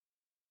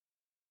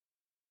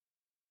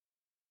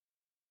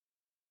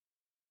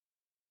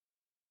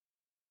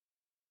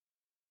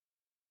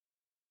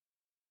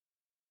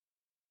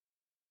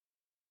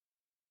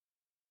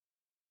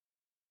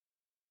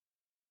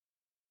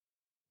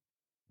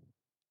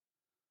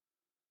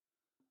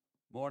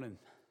Morning.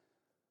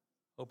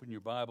 Open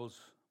your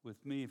Bibles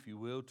with me, if you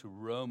will, to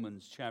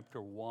Romans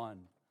chapter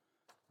 1.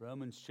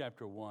 Romans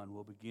chapter 1.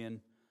 We'll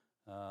begin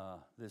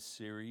this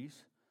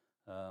series.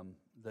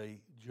 The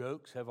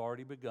jokes have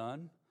already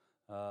begun.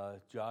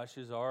 Josh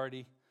has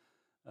already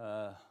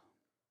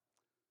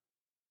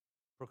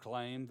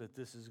proclaimed that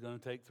this is going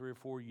to take 3 or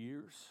 4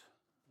 years.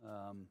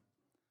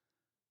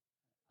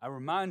 I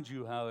remind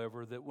you,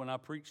 however, that when I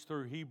preached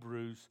through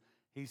Hebrews,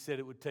 he said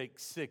it would take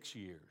 6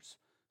 years.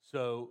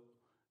 So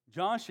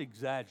Josh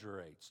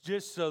exaggerates,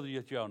 just so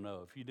that y'all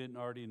know. If you didn't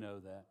already know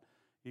that,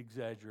 he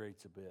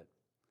exaggerates a bit.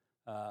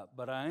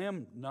 But I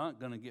am not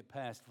going to get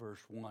past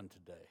verse 1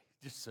 today,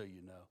 just so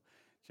you know.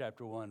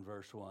 Chapter 1,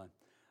 verse 1.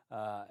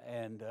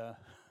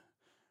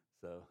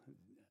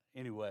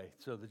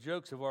 So the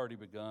jokes have already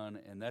begun,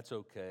 and that's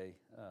okay.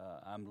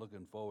 I'm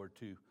looking forward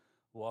to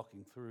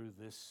walking through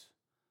this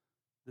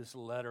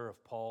letter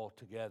of Paul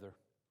together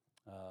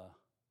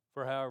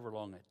for however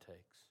long it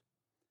takes,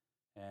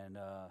 and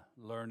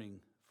learning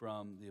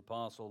from the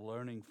apostle,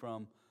 learning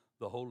from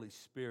the Holy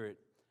Spirit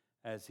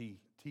as he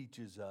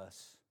teaches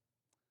us.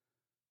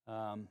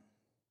 I'll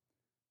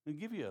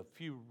give you a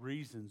few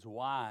reasons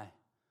why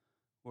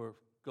we're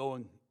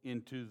going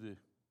into the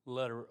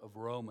letter of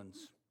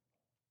Romans.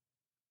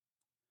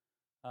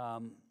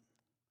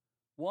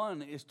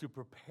 One is to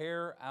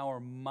prepare our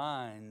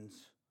minds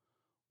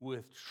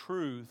with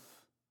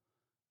truth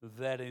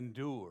that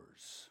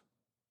endures.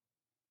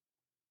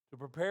 To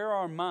prepare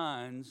our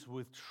minds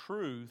with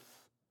truth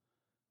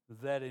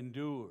that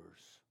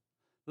endures.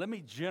 Let me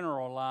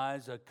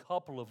generalize a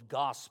couple of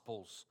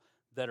gospels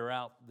that are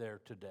out there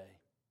today.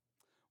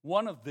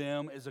 One of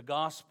them is a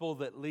gospel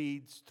that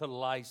leads to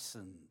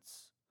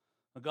license.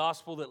 A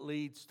gospel that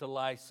leads to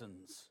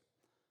license.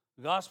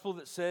 A gospel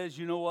that says,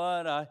 you know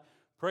what, I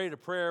prayed a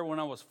prayer when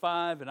I was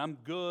 5 and I'm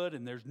good,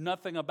 and there's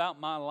nothing about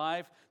my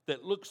life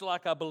that looks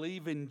like I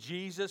believe in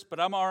Jesus,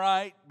 but I'm all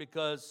right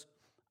because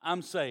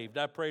I'm saved.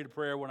 I prayed a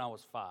prayer when I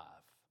was 5.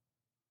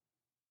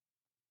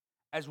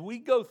 As we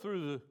go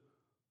through the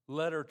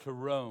letter to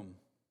Rome,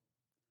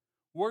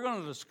 we're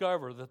going to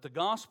discover that the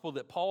gospel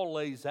that Paul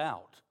lays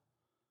out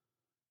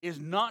is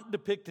not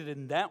depicted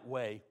in that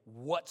way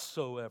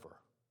whatsoever.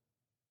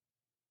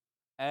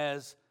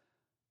 As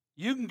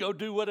you can go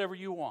do whatever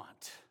you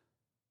want.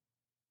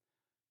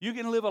 You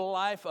can live a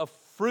life of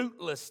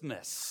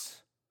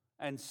fruitlessness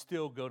and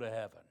still go to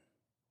heaven.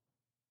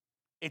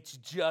 It's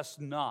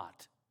just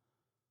not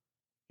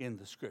in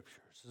the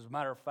Scriptures. As a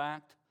matter of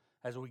fact,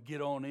 as we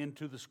get on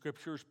into the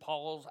Scriptures,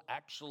 Paul's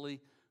actually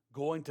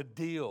going to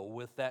deal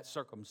with that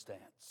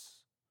circumstance.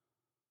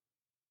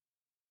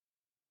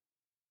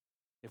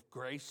 If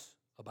grace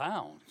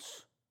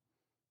abounds,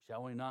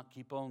 shall we not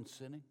keep on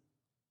sinning?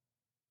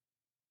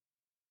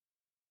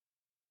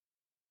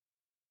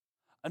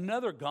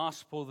 Another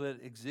gospel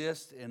that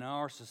exists in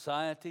our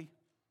society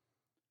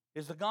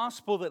is the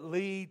gospel that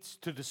leads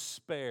to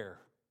despair.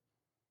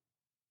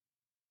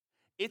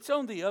 It's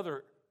on the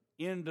other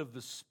end of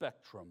the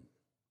spectrum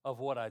of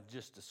what I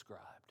just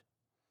described.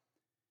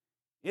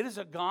 It is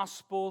a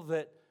gospel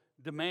that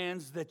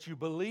demands that you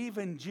believe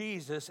in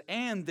Jesus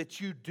and that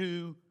you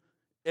do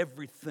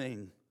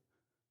everything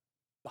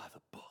by the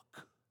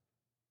book.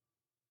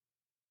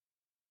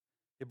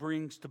 It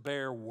brings to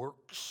bear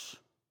works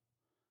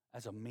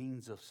as a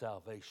means of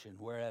salvation,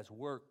 whereas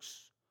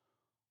works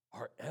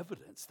are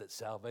evidence that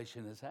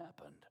salvation has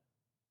happened.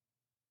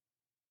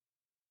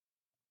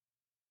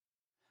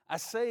 I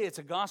say it's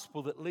a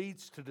gospel that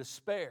leads to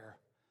despair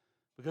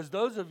because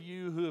those of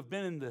you who have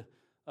been in the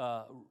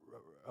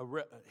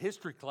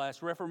history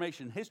class,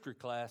 Reformation history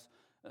class,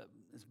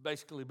 it's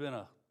basically been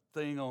a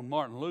thing on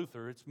Martin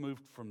Luther. It's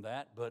moved from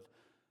that, but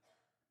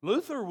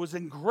Luther was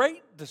in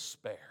great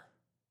despair.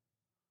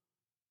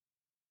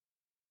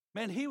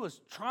 Man, he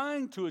was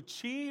trying to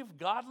achieve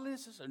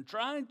godliness and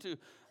trying to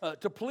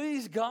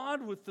please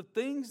God with the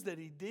things that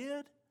he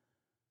did.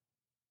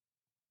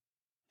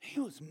 He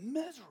was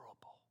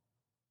miserable,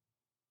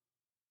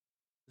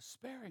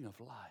 despairing of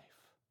life.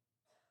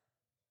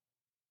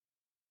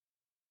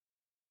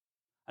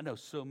 I know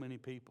so many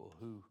people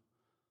who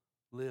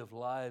live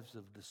lives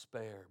of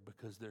despair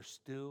because they're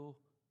still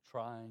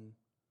trying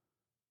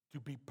to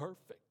be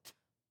perfect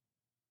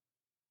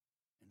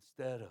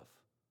instead of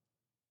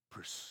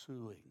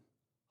pursuing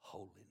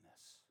holiness.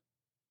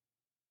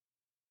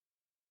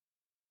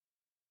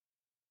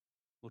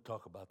 We'll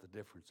talk about the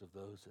difference of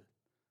those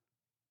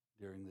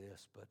during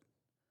this, but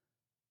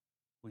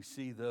we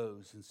see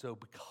those. And so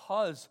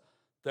because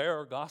there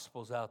are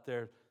gospels out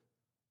there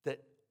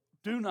that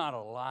do not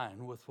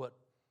align with what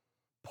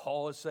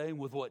Paul is saying,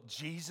 with what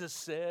Jesus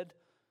said,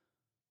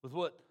 with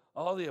what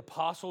all the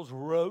apostles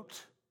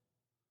wrote,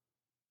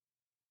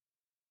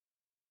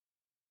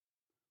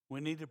 we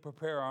need to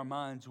prepare our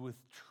minds with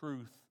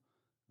truth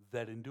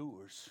that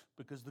endures,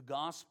 because the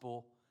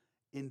gospel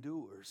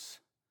endures,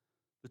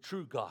 the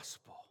true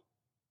gospel.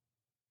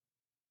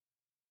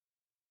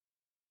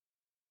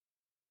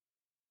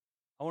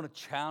 I want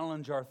to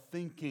challenge our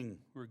thinking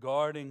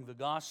regarding the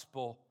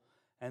gospel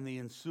and the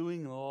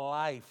ensuing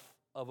life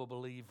of a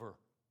believer.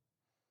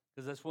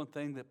 Because that's one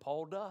thing that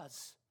Paul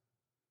does.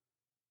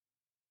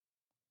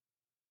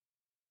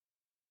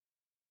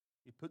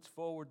 He puts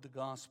forward the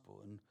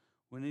gospel, and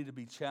we need to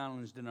be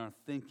challenged in our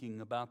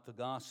thinking about the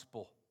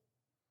gospel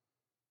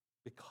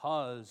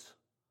because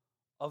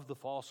of the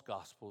false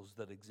gospels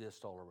that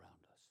exist all around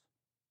us.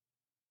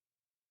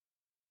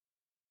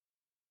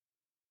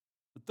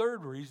 The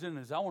third reason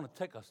is I want to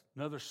take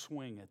another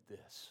swing at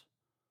this.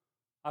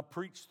 I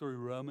preached through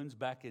Romans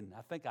back in,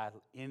 I think I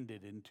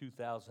ended in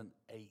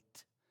 2008,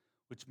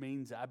 which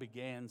means I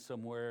began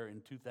somewhere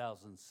in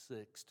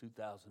 2006,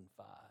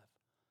 2005.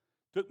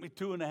 Took me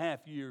 2.5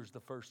 years the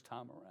first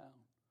time around.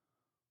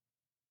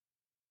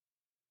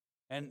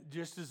 And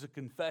just as a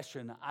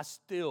confession, I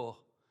still,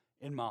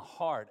 in my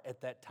heart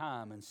at that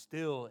time and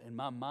still in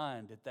my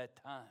mind at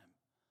that time,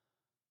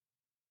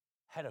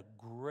 had a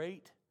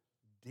great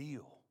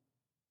deal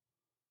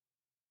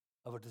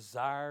of a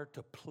desire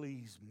to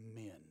please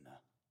men.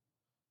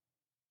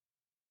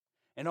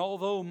 And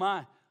although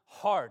my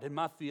heart and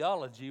my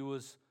theology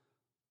was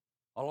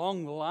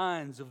along the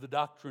lines of the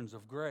doctrines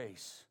of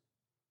grace,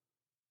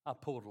 I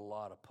pulled a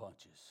lot of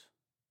punches.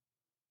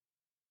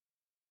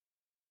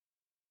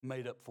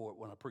 Made up for it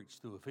when I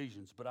preached through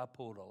Ephesians, but I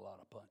pulled a lot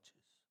of punches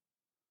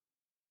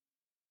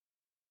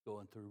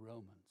going through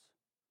Romans.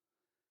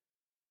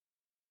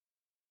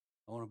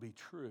 I want to be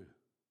true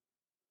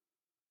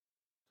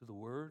to the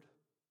Word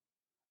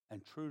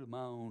and true to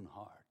my own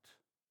heart.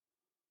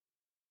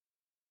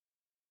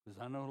 Because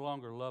I no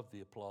longer love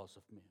the applause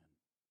of men,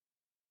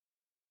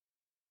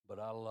 but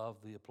I love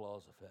the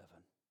applause of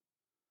heaven.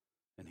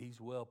 And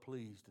He's well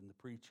pleased in the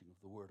preaching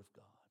of the Word of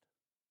God.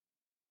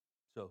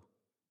 So,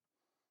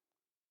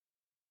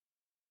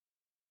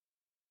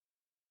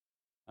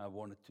 I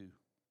wanted to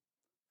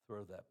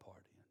throw that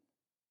part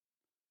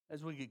in.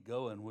 As we get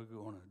going, we're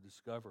going to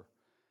discover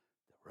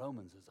that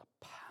Romans is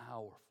a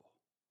powerful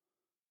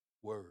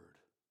word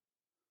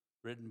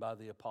written by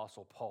the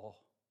Apostle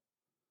Paul.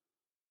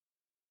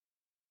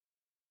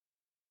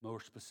 More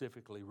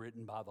specifically,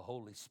 written by the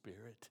Holy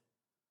Spirit.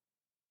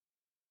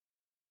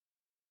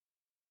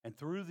 And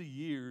through the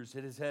years,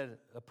 it has had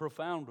a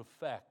profound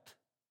effect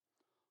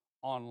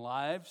on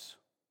lives.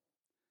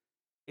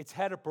 It's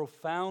had a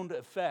profound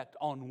effect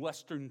on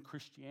Western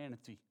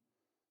Christianity.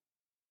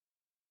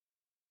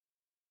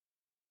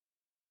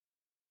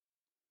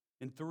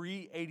 In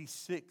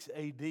 386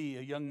 AD,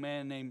 a young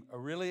man named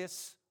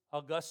Aurelius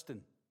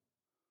Augustine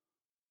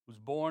was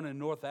born in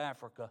North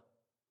Africa,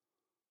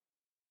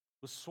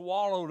 was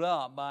swallowed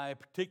up by a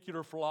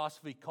particular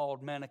philosophy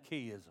called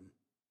Manichaeism.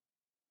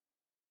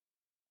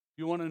 If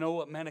you want to know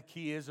what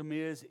Manichaeism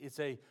is, it's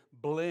a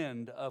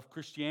blend of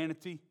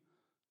Christianity,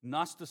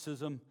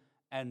 Gnosticism,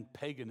 and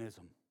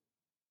paganism.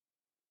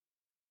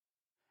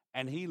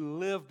 And he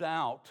lived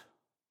out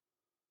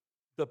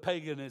the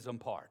paganism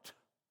part.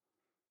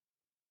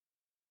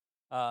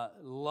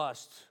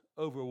 Lust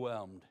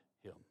overwhelmed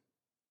him.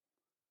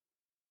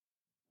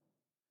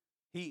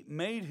 He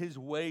made his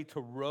way to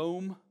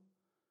Rome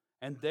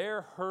and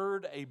there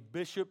heard a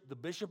bishop, the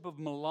Bishop of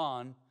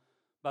Milan,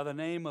 by the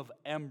name of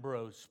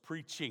Ambrose,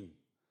 preaching.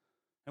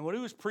 And what he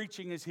was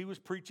preaching is he was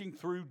preaching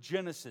through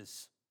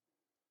Genesis.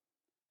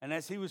 And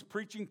as he was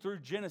preaching through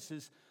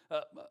Genesis,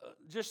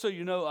 just so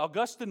you know,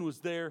 Augustine was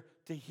there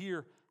to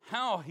hear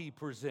how he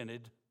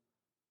presented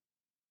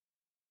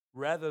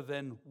rather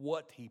than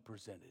what he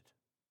presented.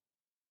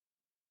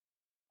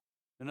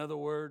 In other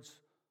words,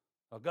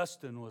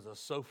 Augustine was a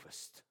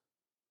sophist.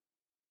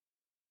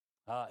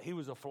 He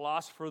was a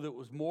philosopher that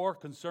was more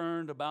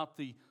concerned about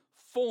the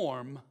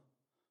form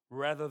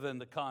rather than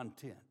the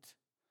content.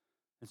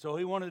 And so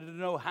he wanted to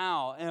know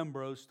how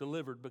Ambrose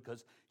delivered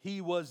because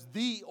he was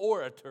the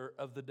orator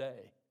of the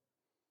day.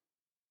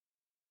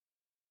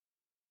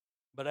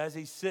 But as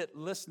he sat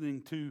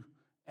listening to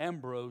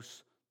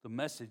Ambrose, the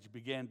message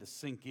began to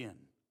sink in.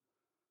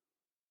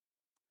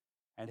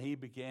 And he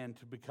began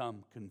to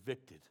become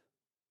convicted.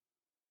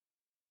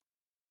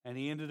 And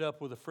he ended up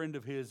with a friend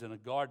of his in a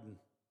garden.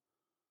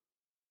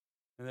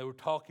 And they were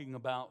talking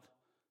about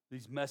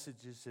these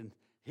messages, and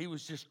he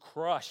was just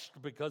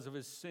crushed because of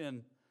his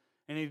sin.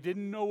 And he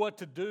didn't know what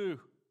to do.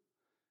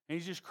 And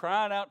he just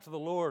cried out to the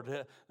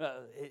Lord.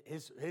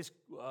 His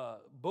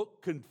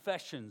book,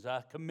 Confessions,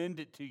 I commend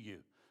it to you,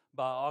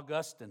 by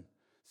Augustine,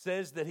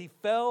 says that he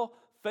fell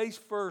face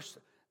first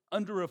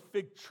under a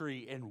fig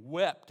tree and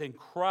wept and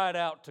cried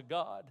out to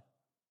God.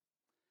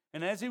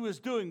 And as he was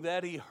doing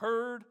that, he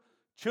heard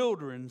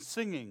children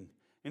singing.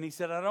 And he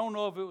said, I don't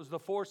know if it was the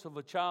voice of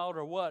a child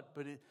or what,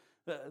 but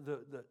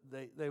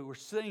they were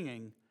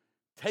singing,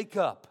 "Take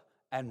up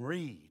and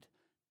read.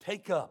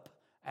 Take up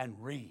and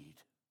read."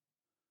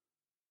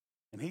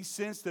 And he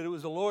sensed that it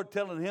was the Lord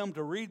telling him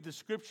to read the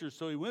Scriptures.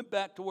 So he went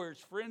back to where his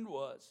friend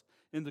was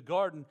in the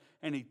garden,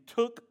 and he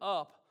took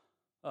up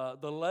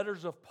the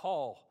letters of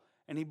Paul.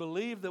 And he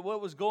believed that what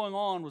was going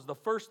on was the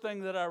first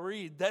thing that I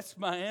read. That's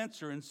my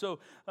answer. And so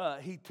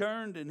he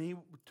turned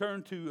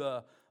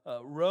to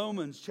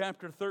Romans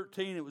chapter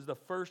 13. It was the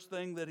first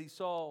thing that he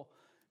saw.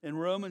 In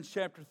Romans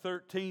chapter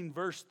 13,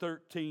 verse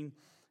 13,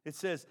 It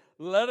says,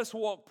 let us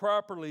walk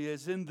properly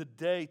as in the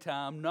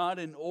daytime, not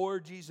in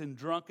orgies and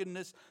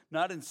drunkenness,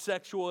 not in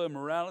sexual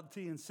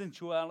immorality and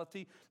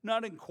sensuality,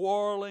 not in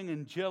quarreling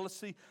and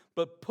jealousy,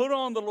 but put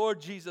on the Lord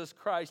Jesus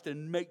Christ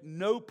and make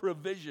no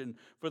provision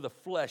for the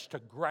flesh to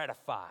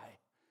gratify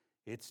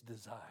its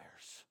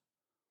desires.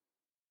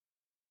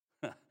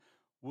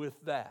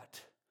 With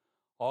that,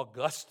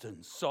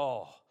 Augustine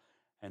saw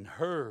and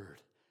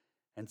heard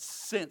and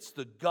sensed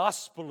the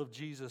gospel of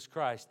Jesus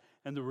Christ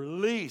and the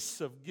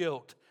release of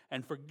guilt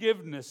and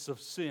forgiveness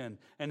of sin.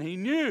 And he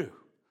knew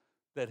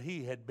that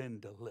he had been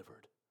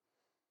delivered.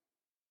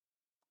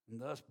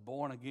 And thus,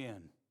 born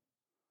again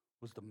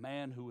was the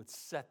man who would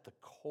set the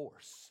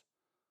course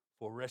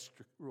for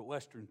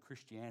Western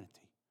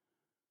Christianity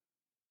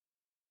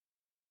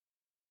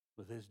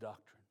with his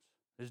doctrines.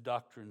 His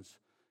doctrines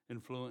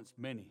influenced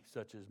many,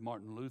 such as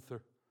Martin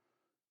Luther,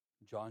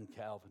 John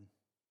Calvin,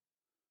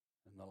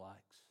 and the likes.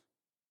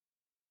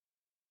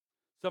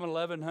 Some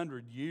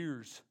 1,100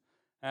 years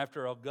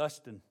after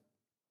Augustine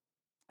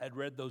had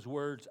read those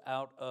words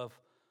out of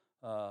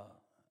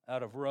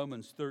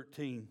Romans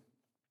 13,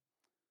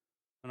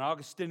 an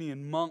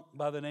Augustinian monk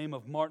by the name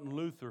of Martin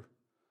Luther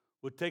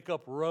would take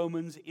up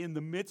Romans in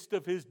the midst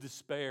of his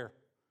despair,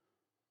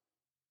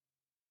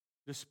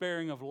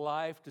 despairing of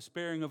life,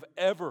 despairing of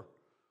ever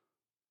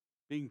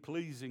being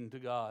pleasing to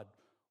God,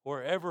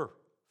 or ever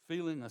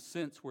feeling a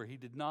sense where he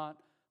did not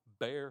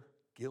bear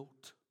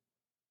guilt.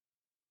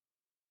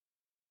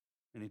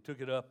 And he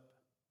took it up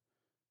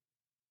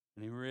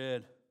and he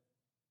read,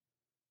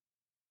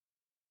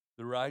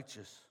 the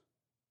righteous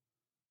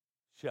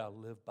shall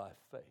live by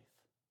faith.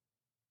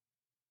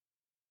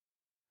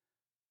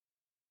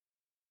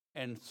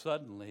 And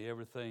suddenly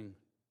everything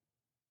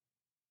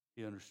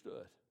he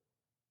understood.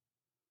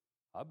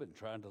 I've been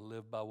trying to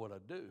live by what I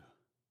do.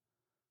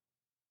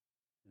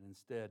 And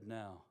instead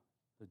now,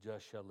 the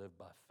just shall live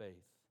by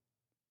faith.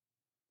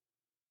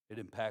 It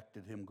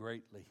impacted him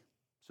greatly,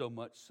 so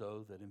much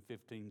so that in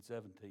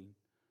 1517,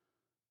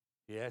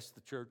 he asked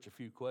the church a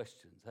few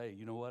questions. Hey,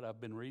 you know what?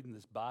 I've been reading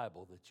this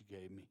Bible that you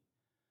gave me.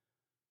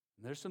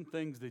 And there's some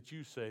things that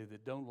you say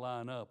that don't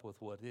line up with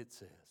what it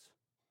says.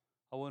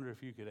 I wonder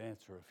if you could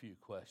answer a few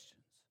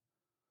questions.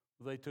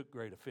 Well, they took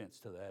great offense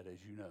to that, as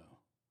you know.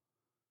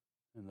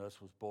 And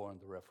thus was born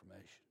the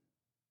Reformation.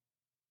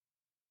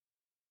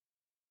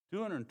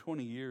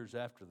 220 years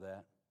after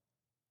that,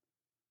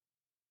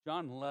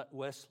 John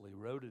Wesley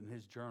wrote in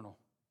his journal,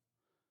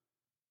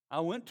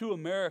 I went to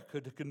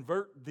America to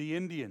convert the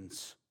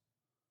Indians,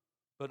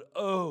 but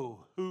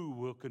oh, who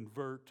will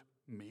convert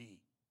me?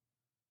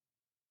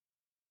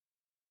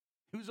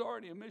 He was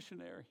already a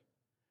missionary.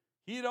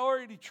 He had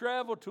already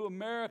traveled to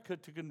America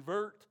to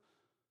convert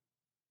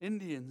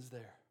Indians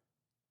there.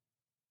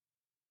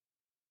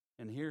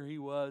 And here he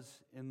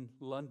was in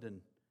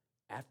London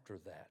after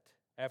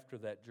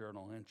that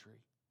journal entry.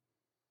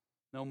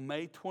 Now,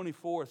 May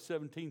 24th,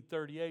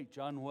 1738,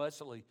 John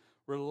Wesley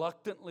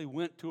reluctantly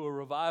went to a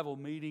revival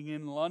meeting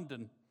in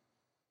London.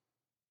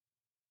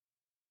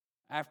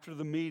 After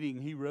the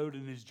meeting, he wrote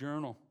in his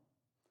journal,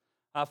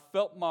 I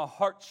felt my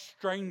heart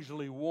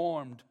strangely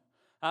warmed.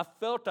 I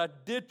felt I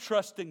did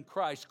trust in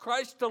Christ,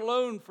 Christ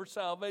alone for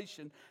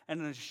salvation,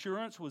 and an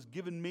assurance was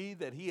given me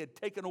that he had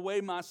taken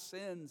away my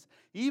sins,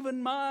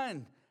 even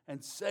mine,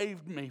 and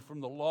saved me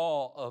from the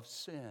law of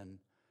sin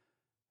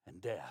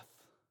and death.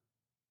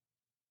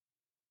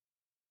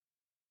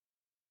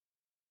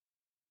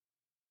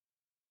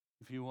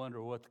 If you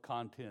wonder what the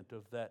content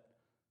of that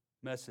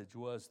message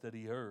was that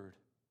he heard,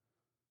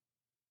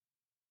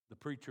 the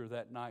preacher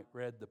that night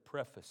read the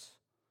preface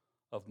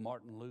of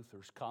Martin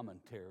Luther's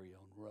commentary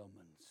on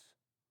Romans.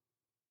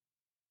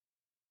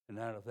 And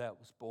out of that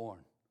was born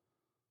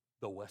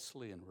the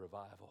Wesleyan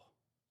revival.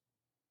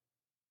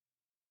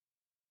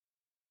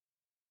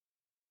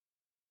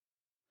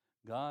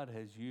 God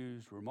has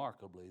used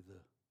remarkably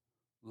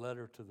the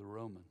letter to the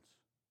Romans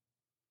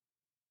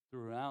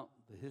throughout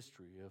the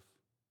history of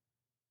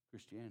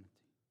Christianity.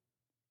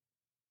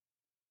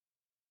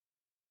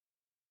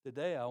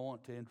 Today I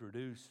want to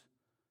introduce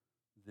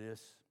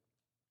this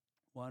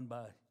one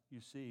by you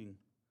seeing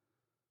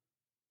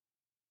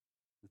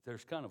that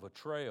there's kind of a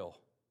trail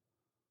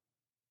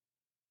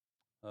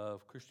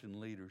of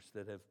Christian leaders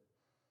that have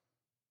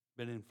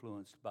been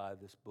influenced by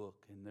this book,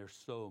 and there's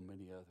so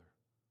many other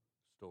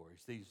stories.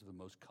 These are the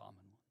most common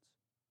ones.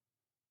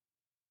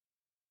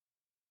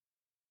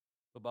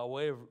 But by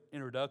way of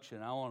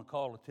introduction, I want to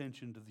call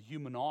attention to the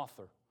human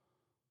author,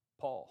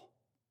 Paul.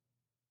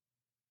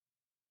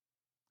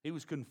 He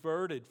was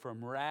converted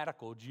from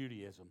radical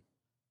Judaism.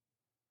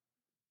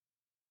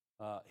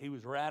 He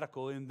was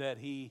radical in that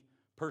he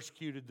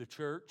persecuted the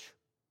church,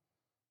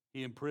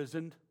 he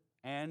imprisoned,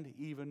 and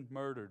even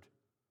murdered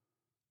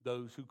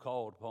those who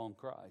called upon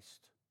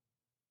Christ.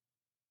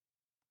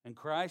 And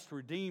Christ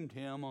redeemed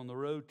him on the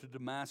road to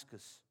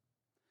Damascus.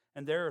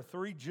 And there are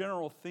three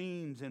general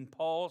themes in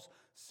Paul's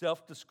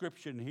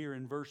self-description here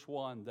in verse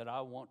 1 that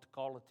I want to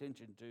call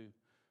attention to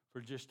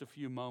for just a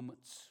few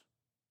moments.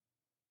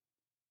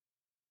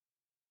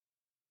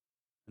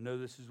 I know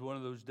this is one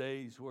of those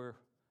days where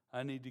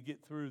I need to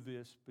get through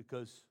this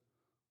because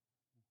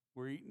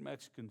we're eating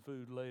Mexican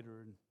food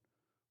later, and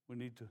we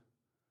need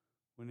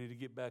to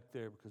get back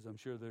there because I'm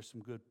sure there's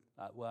some good.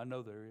 I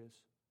know there is.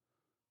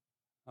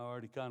 I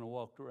already kind of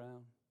walked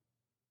around.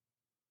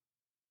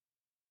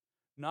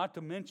 Not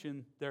to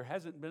mention, there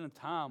hasn't been a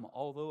time,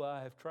 although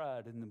I have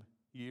tried in the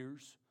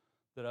years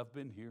that I've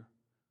been here,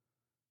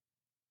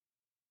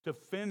 to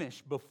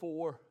finish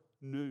before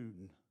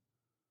noon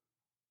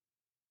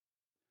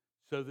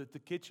so that the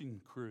kitchen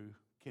crew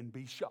can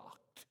be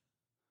shocked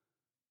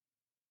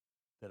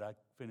that I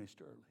finished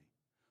early.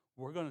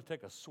 We're going to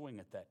take a swing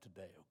at that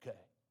today, okay?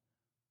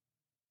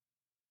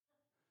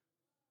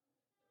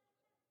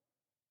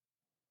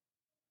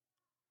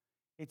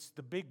 It's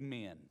the big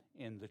men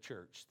in the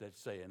church that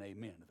say an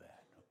amen to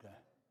that, okay?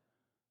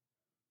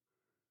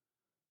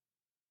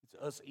 It's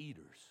us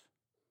eaters.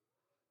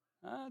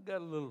 I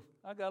got a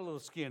little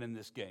skin in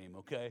this game,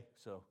 okay?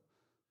 So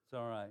it's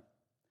all right.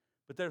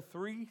 But there are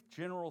three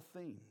general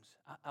themes.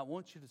 I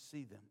want you to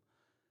see them.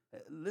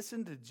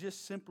 Listen to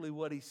just simply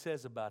what he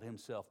says about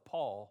himself.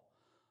 Paul,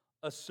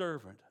 a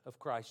servant of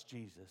Christ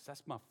Jesus.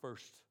 That's my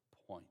first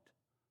point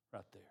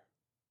right there.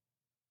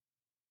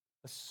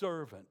 A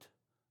servant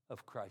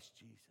of Christ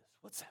Jesus.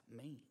 What's that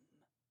mean?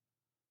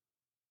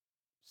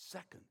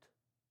 Second,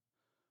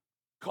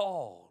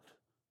 called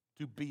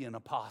to be an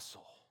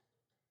apostle.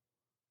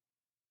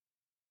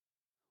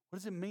 What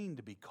does it mean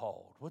to be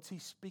called? What's he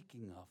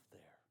speaking of there?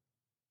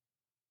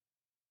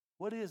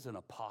 What is an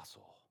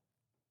apostle?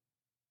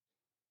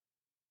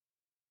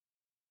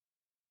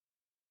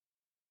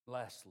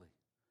 Lastly,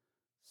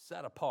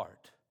 set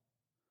apart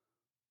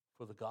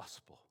for the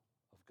gospel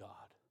of God.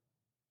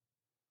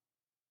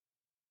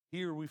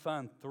 Here we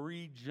find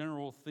three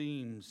general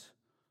themes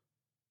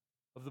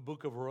of the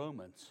book of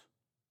Romans,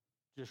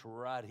 just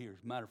right here.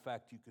 As a matter of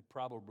fact, you could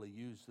probably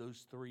use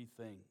those three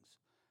things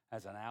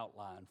as an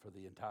outline for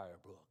the entire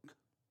book.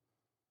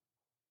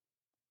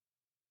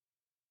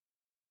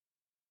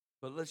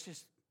 But let's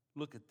just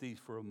look at these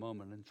for a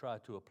moment and try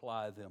to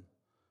apply them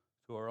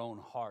to our own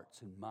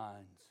hearts and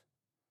minds.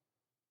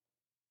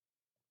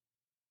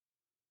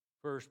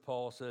 First,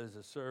 Paul says,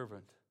 a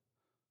servant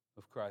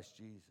of Christ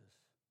Jesus.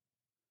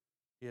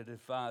 He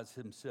identifies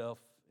himself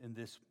in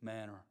this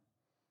manner.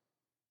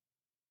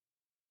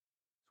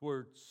 This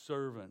word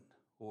servant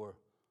or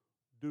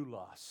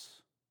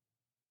doulos,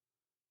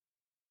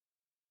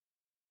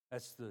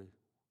 that's the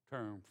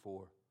term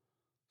for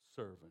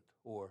servant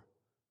or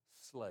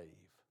slave,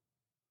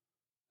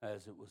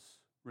 as it was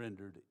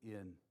rendered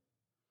in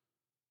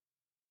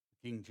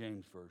the King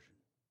James Version.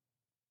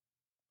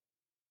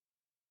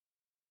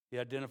 He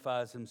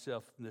identifies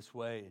himself in this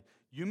way.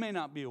 You may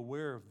not be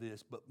aware of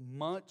this, but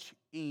much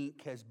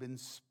ink has been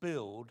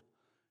spilled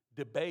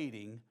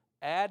debating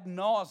ad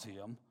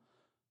nauseum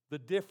the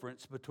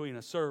difference between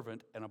a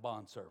servant and a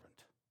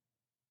bondservant.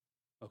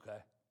 Okay?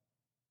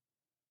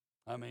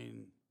 I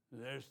mean,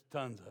 there's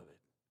tons of it.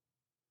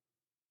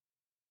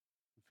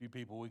 A few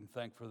people we can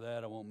thank for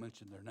that. I won't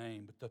mention their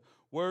name, but the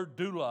word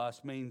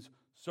doulos means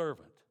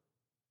servant.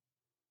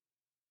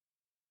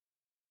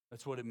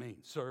 That's what it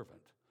means,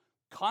 servant.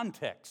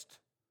 Context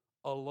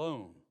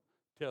alone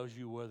tells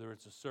you whether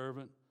it's a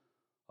servant,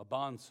 a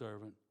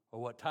bondservant,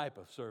 or what type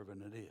of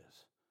servant it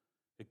is.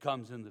 It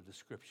comes in the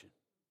description.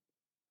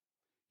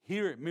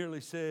 Here it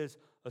merely says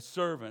a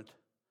servant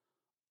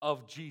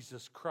of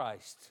Jesus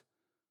Christ.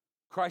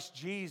 Christ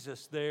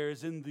Jesus there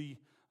is in the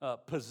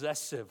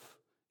possessive,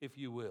 if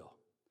you will.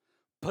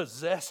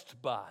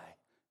 Possessed by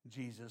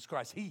Jesus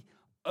Christ. He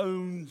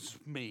owns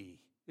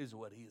me, is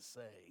what he is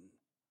saying.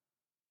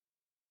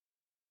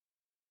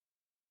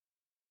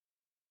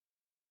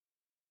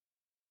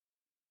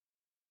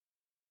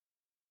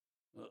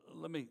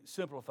 Let me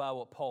simplify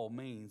what Paul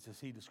means as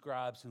he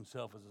describes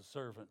himself as a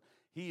servant.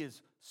 He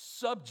is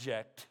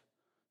subject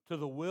to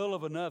the will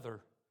of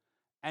another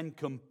and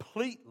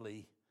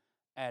completely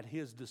at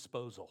his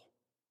disposal.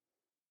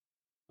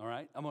 All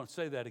right? I'm going to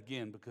say that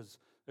again because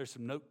there's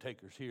some note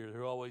takers here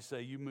who always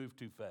say, you move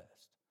too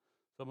fast.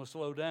 So I'm going to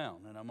slow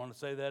down, and I'm going to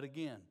say that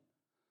again.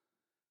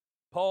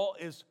 Paul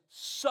is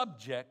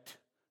subject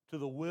to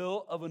the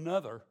will of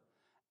another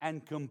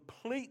and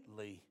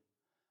completely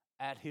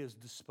at his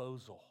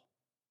disposal.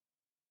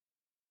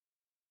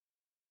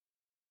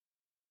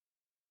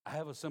 I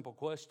have a simple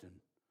question.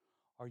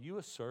 Are you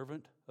a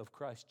servant of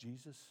Christ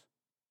Jesus?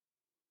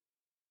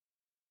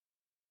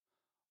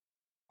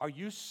 Are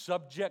you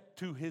subject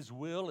to his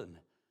will and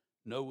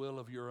no will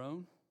of your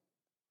own?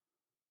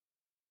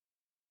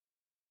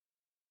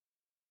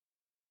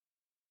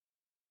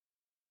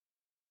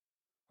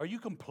 Are you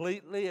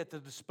completely at the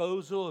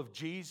disposal of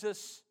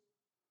Jesus?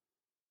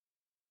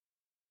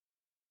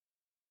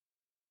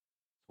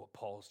 That's what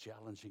Paul's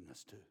challenging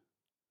us to.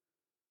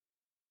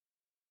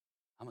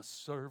 I'm a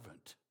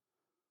servant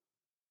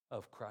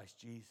of Christ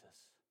Jesus.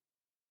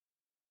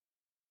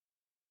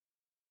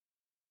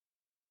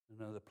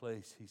 Another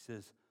place he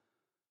says,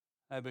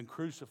 I have been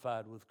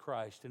crucified with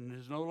Christ, and it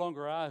is no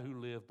longer I who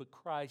live, but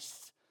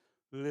Christ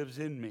lives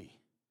in me.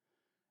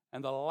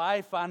 And the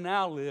life I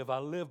now live, I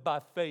live by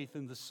faith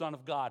in the Son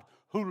of God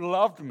who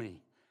loved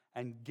me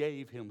and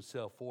gave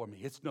himself for me.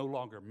 It's no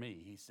longer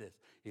me, he says,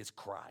 it's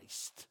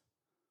Christ.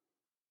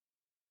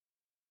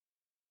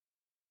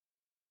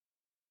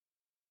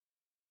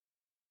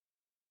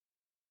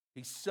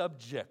 He's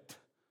subject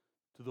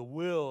to the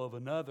will of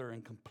another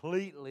and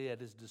completely at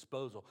his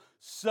disposal.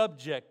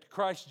 Subject to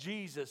Christ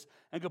Jesus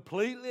and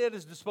completely at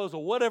his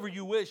disposal. Whatever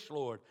you wish,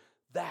 Lord,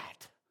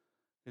 that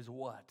is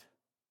what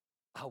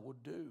I will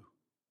do.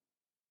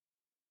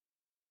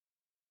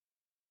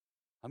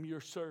 I'm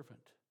your servant.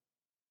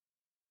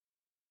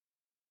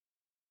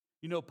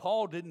 You know,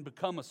 Paul didn't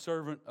become a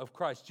servant of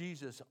Christ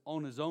Jesus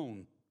on his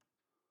own.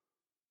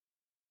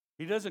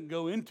 He doesn't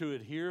go into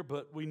it here,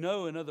 but we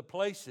know in other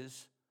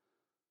places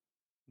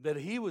that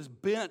he was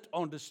bent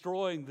on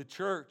destroying the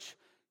church.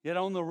 Yet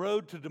on the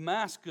road to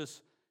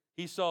Damascus,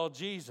 he saw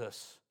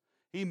Jesus.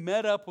 He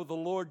met up with the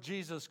Lord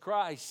Jesus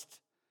Christ.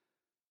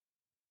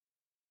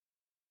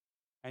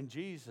 And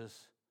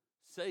Jesus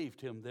saved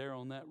him there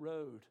on that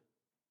road.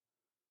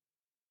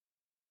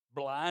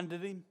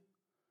 Blinded him.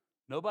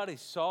 Nobody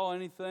saw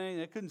anything.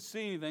 They couldn't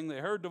see anything. They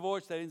heard the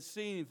voice. They didn't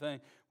see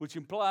anything, which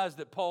implies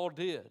that Paul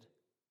did.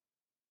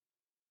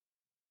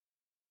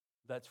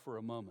 That's for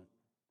a moment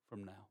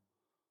from now.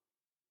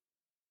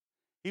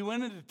 He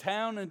went into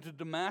town, into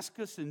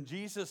Damascus, and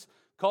Jesus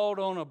called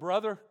on a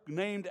brother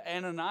named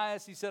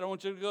Ananias. He said, I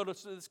want you to go to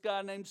this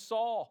guy named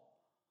Saul.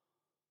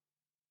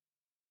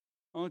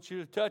 I want you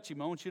to touch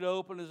him. I want you to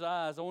open his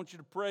eyes. I want you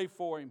to pray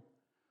for him.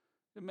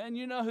 He said, man,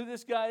 you know who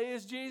this guy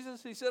is,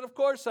 Jesus? He said, of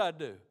course I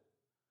do.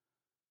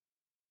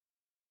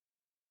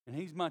 And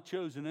he's my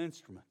chosen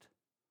instrument.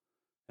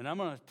 And I'm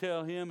going to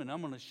tell him and I'm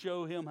going to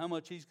show him how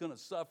much he's going to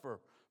suffer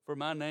for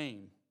my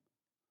name.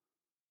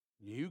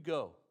 You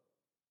go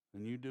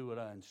and you do what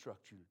I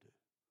instruct you to do.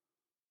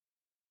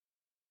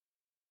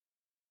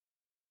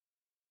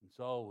 And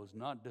Saul was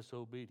not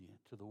disobedient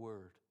to the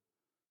word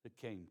that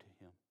came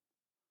to him.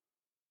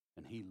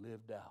 And he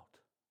lived out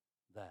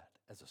that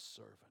as a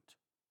servant.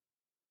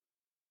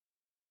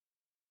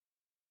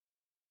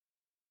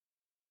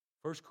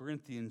 1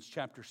 Corinthians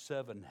chapter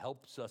 7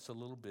 helps us a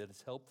little bit.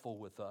 It's helpful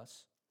with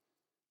us,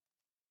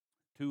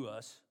 to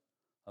us,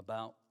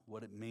 about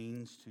what it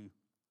means to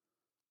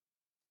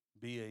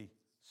be a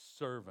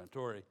servant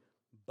or a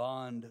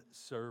bond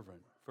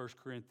servant. 1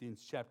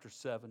 Corinthians chapter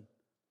 7.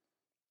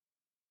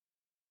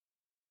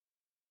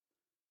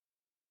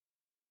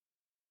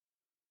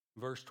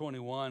 Verse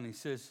 21,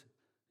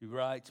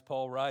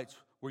 Paul writes,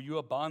 were you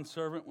a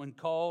bondservant when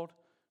called?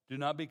 Do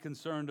not be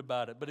concerned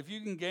about it. But if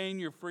you can gain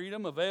your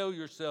freedom, avail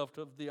yourself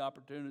of the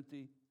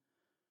opportunity.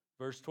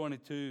 Verse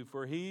 22,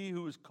 for he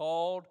who is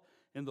called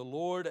in the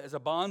Lord as a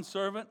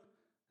bondservant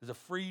is a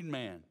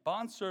freedman.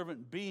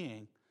 Bondservant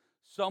being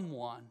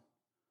someone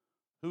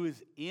who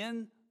is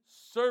in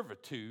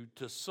servitude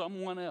to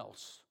someone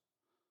else.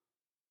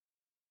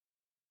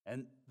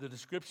 And the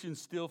description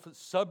still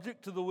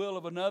subject to the will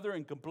of another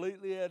and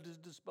completely at his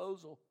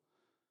disposal.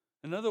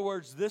 In other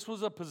words, this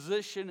was a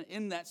position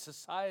in that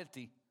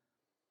society.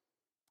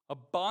 A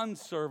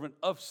bondservant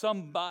of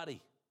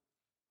somebody.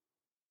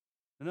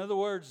 In other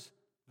words,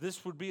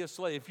 this would be a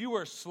slave. If you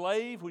were a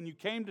slave when you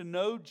came to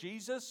know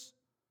Jesus,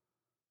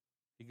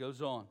 he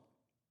goes on.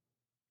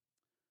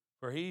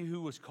 For he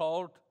who was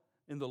called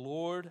in the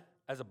Lord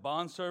as a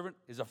bondservant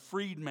is a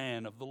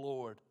freedman of the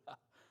Lord.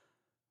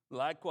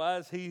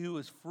 Likewise, he who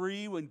is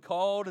free when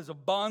called is a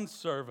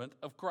bondservant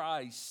of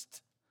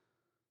Christ.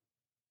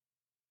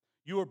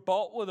 You are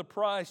bought with a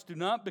price. Do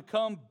not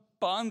become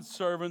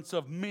bondservants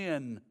of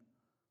men.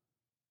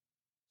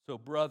 So,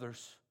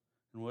 brothers,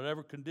 in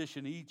whatever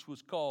condition each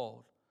was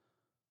called,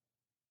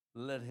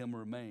 let him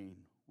remain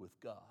with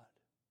God.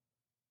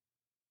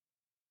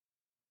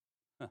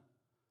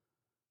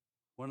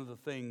 One of the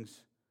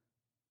things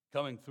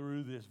coming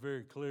through this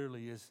very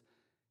clearly is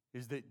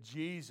that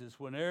Jesus,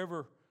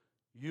 whatever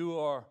you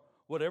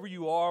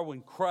are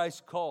when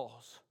Christ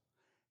calls,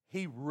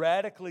 he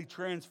radically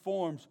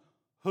transforms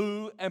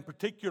who and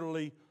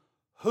particularly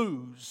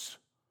whose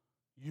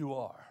you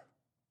are.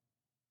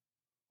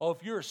 Oh,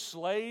 if you're a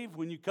slave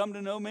when you come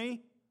to know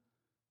me,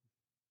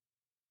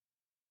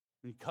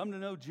 when you come to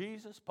know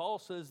Jesus, Paul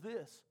says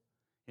this,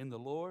 in the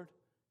Lord,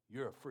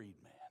 you're a freed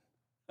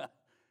man.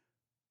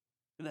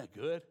 Isn't that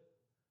good?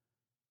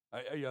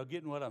 Are y'all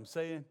getting what I'm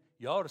saying?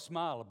 You ought to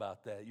smile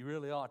about that. You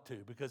really ought to.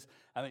 Because,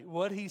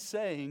 what he's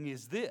saying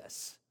is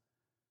this,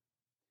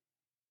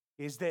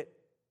 is that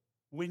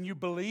when you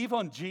believe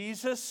on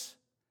Jesus,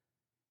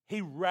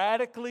 he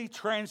radically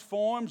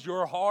transforms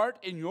your heart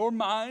and your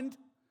mind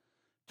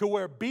to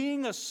where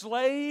being a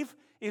slave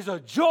is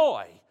a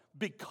joy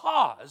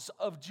because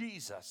of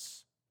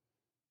Jesus.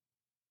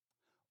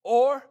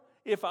 Or,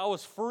 if I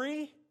was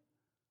free,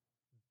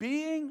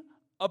 being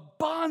a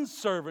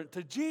bondservant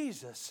to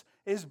Jesus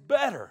is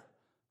better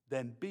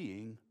than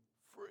being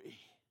free.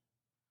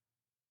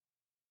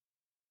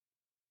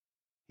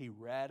 He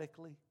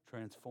radically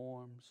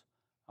transforms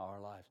our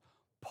lives.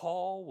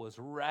 Paul was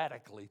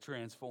radically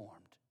transformed.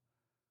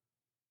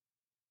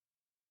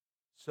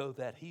 so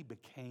that he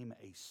became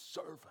a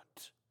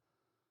servant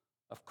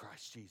of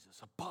Christ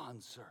Jesus, a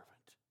bondservant.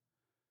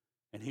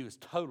 And he was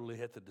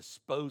totally at the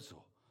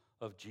disposal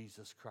of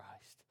Jesus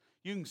Christ.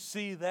 You can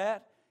see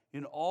that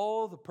in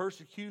all the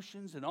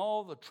persecutions and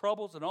all the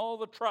troubles and all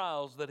the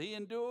trials that he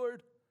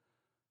endured.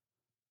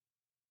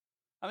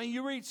 I mean,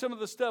 you read some of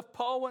the stuff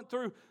Paul went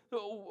through.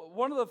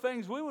 One of the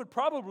things we would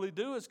probably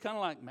do is kind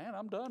of like, man,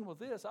 I'm done with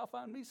this. I'll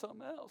find me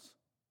something else.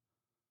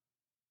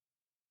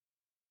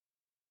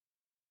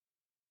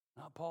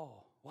 Not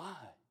Paul. Why?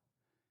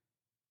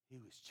 He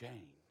was changed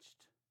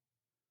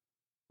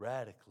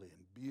radically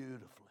and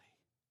beautifully.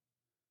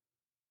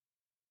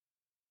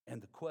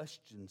 And the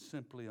question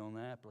simply on the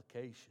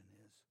application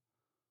is,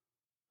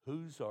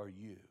 whose are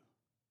you?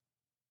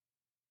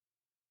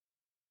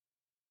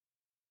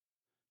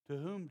 To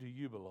whom do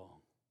you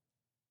belong?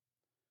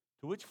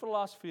 To which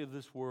philosophy of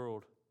this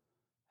world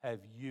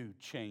have you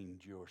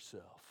chained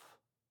yourself?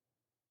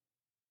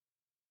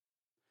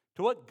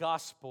 To what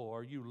gospel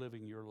are you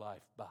living your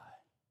life by?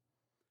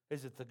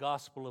 Is it the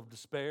gospel of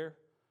despair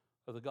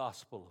or the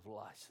gospel of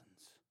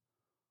license?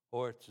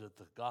 Or is it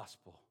the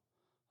gospel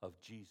of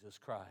Jesus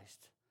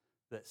Christ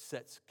that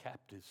sets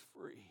captives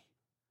free?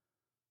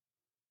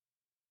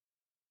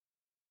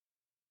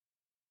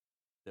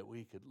 That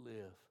we could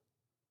live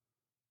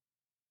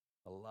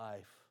a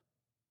life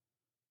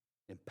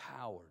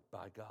empowered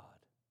by God.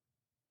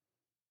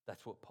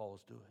 That's what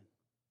Paul's doing.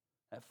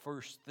 That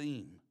first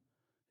theme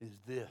is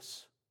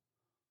this: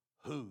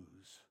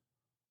 whose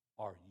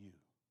are you?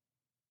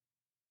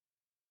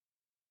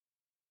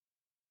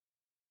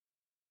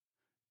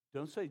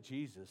 Don't say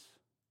Jesus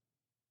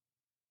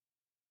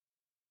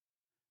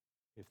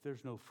if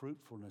there's no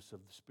fruitfulness of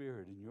the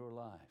Spirit in your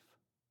life.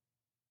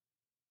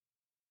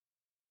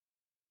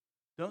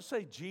 Don't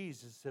say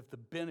Jesus if the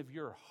bent of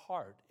your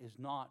heart is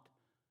not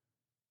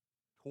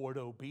toward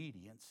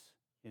obedience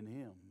in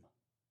Him.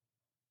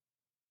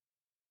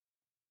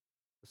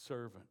 A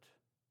servant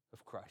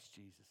of Christ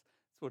Jesus.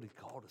 That's what He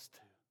called us to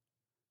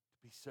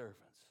be servants.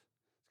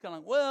 It's kind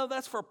of like, well,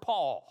 that's for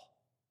Paul.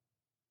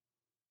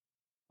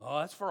 Oh,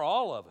 that's for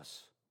all of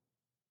us.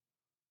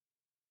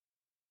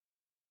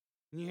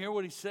 And you hear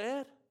what he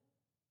said?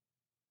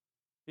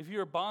 If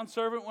you're a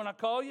bondservant when I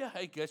call you,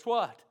 hey, guess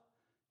what?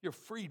 You're a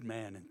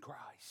freedman in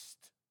Christ.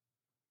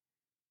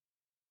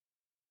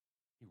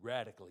 He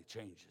radically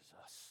changes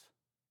us.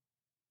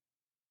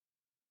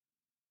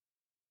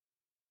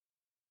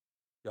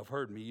 Y'all have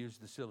heard me use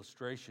this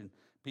illustration.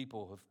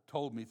 People have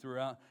told me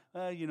throughout,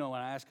 when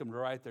I ask them to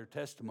write their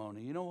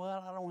testimony, you know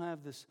what? I don't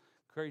have this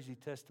crazy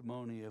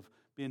testimony of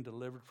being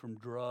delivered from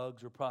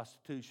drugs or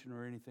prostitution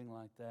or anything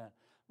like that.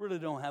 Really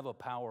don't have a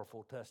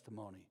powerful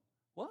testimony.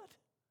 What?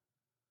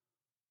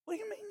 What do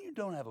you mean you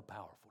don't have a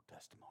powerful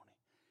testimony?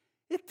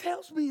 It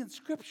tells me in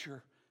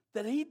Scripture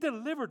that He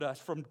delivered us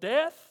from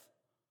death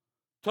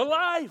to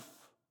life.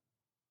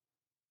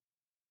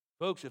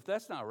 Folks, if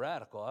that's not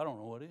radical, I don't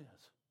know what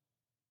is.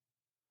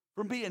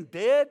 From being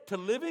dead to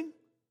living,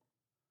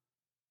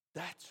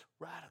 that's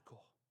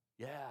radical.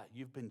 Yeah,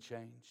 you've been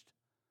changed.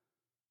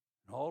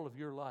 And all of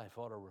your life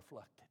ought to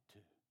reflect it too.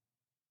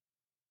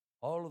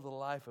 All of the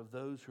life of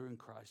those who are in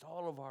Christ,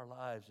 all of our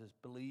lives as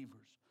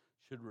believers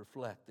should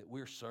reflect that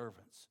we're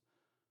servants.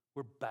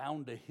 We're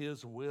bound to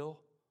His will,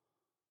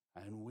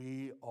 and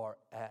we are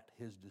at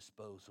His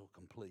disposal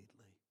completely.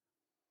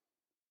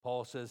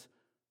 Paul says,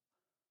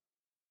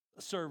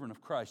 a servant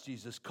of Christ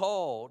Jesus,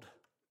 called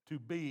to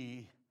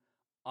be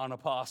an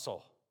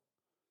apostle.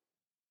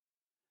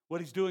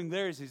 What he's doing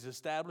there is he's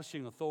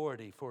establishing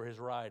authority for his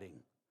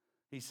writing.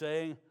 He's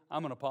saying,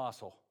 I'm an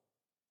apostle.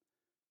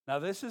 Now,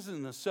 this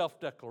isn't a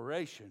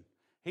self-declaration.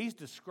 He's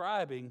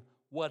describing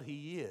what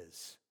he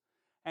is.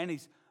 And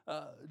he's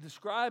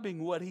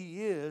describing what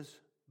he is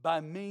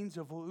by means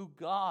of who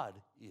God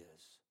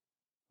is.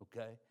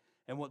 Okay?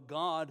 And what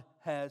God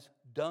has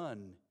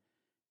done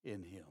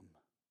in him.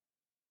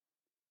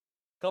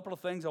 A couple of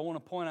things I want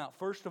to point out.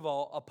 First of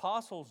all,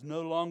 apostles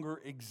no longer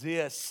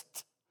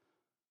exist,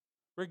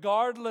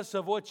 regardless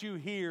of what you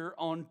hear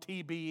on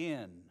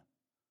TBN.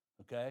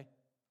 Okay?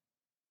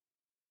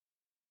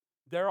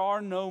 There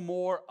are no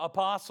more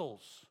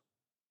apostles.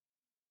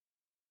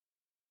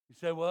 You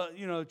say, well,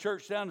 the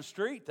church down the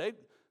street,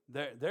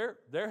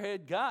 their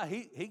head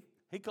guy,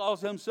 he calls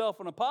himself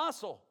an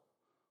apostle.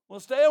 Well,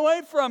 stay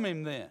away from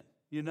him then,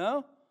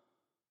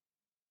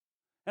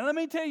 And let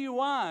me tell you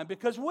why.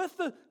 Because with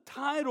the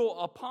title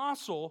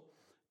apostle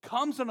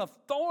comes an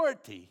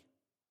authority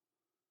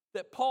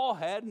that Paul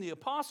had and the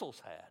apostles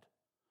had.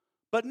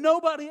 But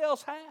nobody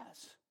else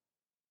has.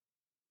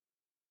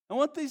 And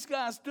what these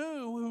guys do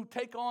who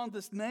take on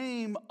this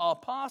name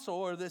apostle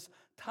or this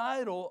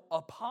title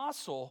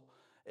apostle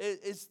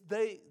is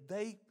they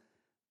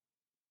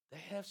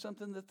have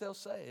something that they'll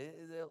say.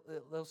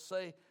 They'll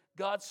say,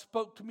 God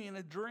spoke to me in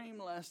a dream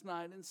last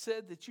night and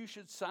said that you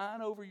should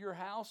sign over your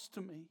house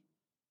to me.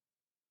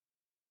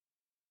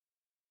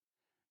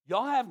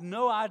 Y'all have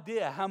no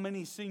idea how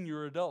many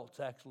senior adults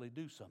actually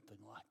do something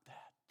like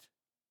that.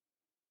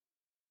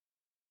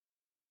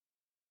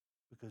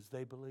 Because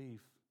they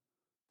believe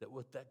that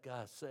what that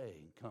guy's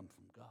saying come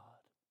from God.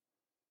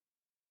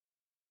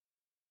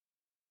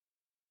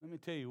 Let me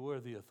tell you where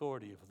the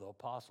authority of the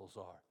apostles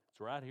are. It's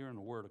right here in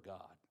the Word of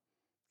God,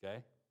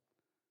 okay?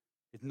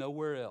 It's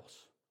nowhere else.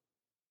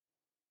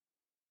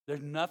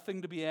 There's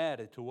nothing to be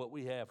added to what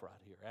we have right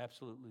here,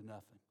 absolutely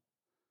nothing.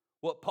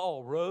 What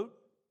Paul wrote,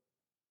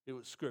 it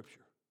was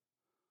Scripture.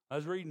 I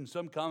was reading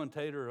some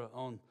commentator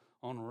on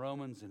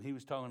Romans, and he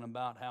was talking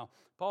about how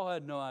Paul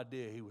had no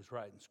idea he was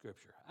writing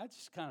Scripture. I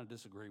just kind of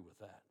disagree with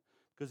that,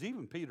 because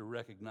even Peter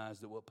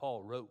recognized that what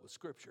Paul wrote was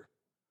Scripture.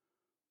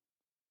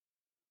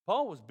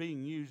 Paul was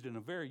being used in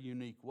a very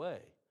unique way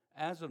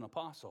as an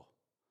apostle,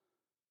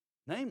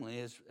 namely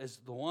as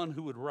the one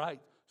who would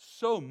write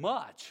so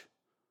much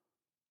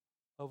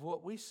of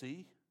what we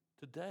see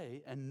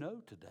today and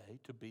know today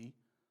to be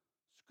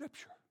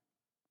Scripture.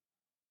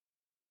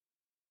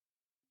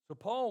 So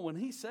Paul, when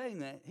he's saying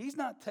that, he's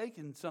not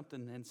taking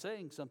something and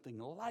saying something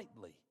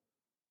lightly.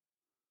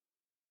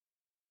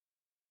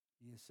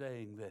 He is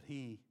saying that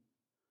he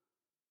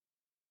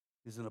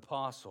is an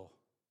apostle.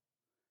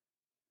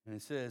 And he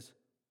says,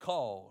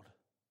 called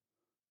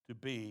to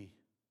be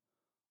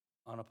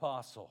an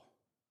apostle.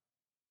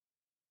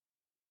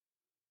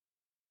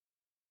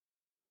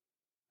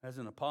 As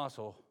an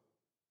apostle,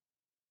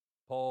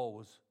 Paul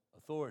was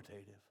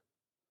authoritative,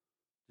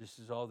 just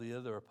as all the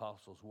other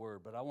apostles were.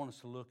 But I want us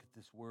to look at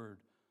this word,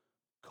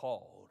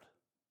 called.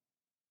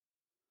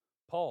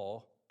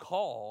 Paul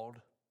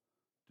called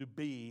to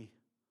be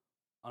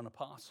an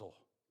apostle.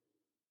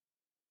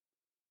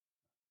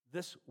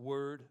 This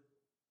word,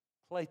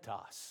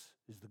 kletos,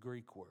 is the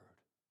Greek word.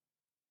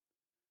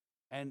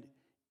 And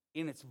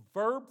in its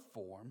verb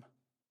form,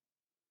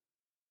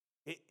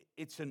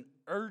 it's an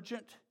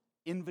urgent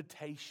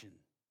invitation.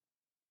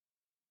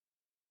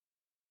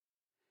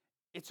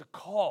 It's a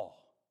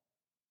call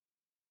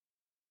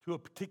to a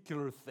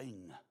particular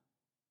thing.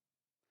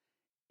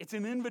 It's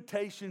an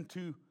invitation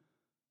to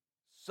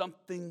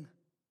something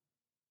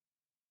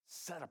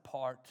set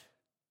apart.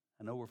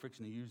 I know we're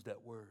fixing to use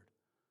that word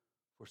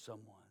for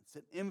someone. It's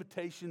an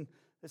invitation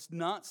that's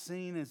not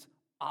seen as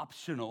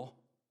optional,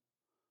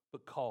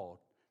 but called.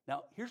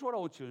 Now, here's what I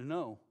want you to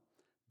know.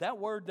 That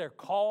word there,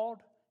 called,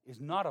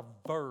 is not a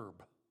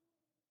verb.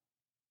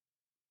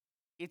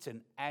 It's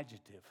an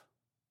adjective.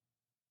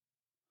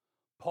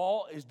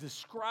 Paul is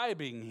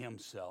describing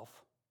himself,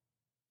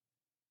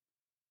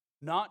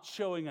 not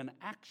showing an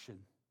action,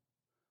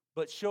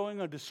 but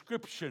showing a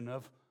description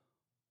of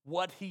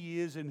what he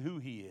is and who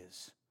he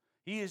is.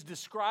 He is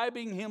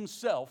describing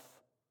himself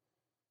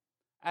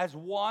as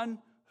one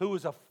who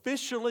is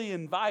officially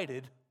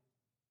invited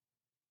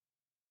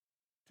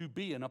to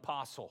be an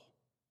apostle.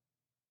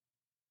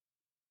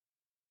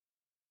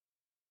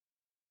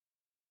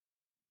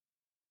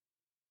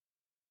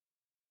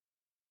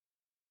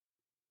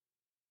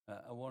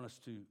 I want us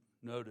to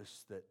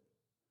notice that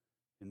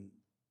in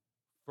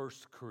 1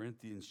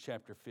 Corinthians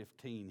chapter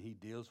 15, he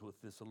deals with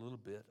this a little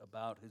bit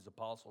about his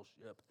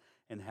apostleship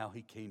and how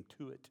he came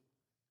to it.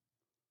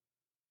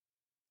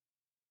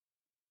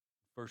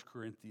 1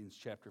 Corinthians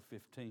chapter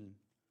 15.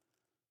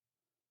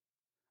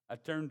 I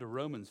turned to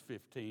Romans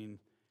 15,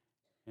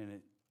 and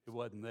it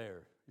wasn't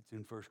there. It's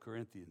in 1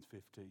 Corinthians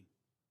 15.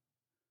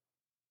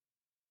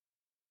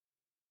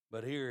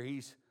 But here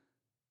he's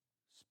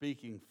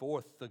speaking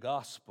forth the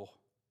gospel.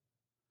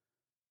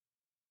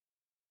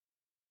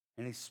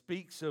 And he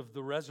speaks of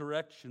the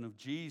resurrection of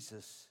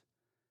Jesus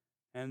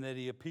and that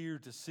he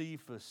appeared to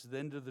Cephas,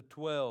 then to the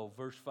 12,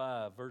 verse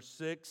 5. Verse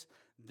 6,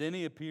 then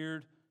he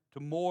appeared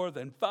to more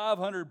than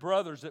 500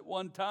 brothers at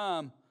one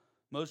time,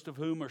 most of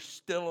whom are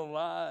still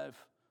alive,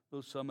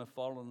 though some have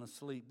fallen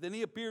asleep. Then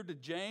he appeared to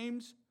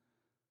James,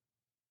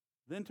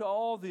 then to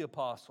all the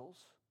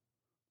apostles.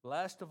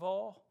 Last of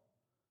all,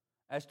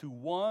 as to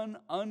one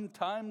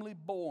untimely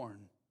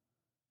born,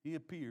 he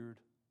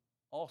appeared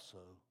also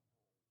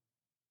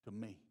to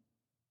me.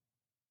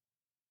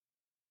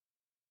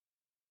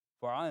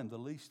 For I am the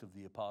least of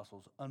the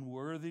apostles,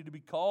 unworthy to be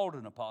called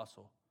an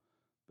apostle,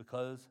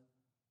 because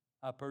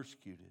I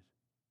persecuted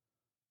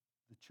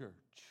the church.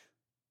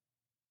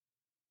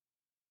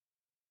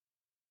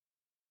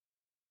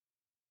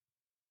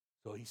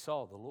 So he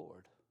saw the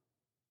Lord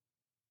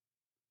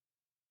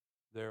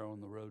there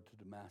on the road to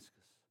Damascus.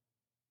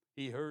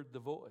 He heard the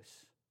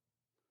voice.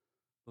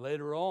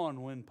 Later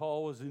on, when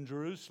Paul was in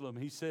Jerusalem,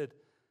 he said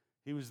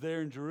he was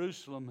there in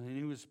Jerusalem and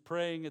he was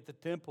praying at the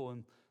temple,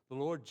 and the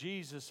Lord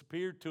Jesus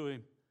appeared to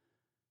him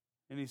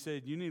and he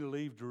said, "You need to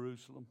leave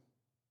Jerusalem."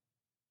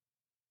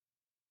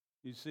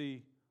 You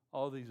see,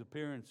 all these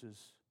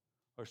appearances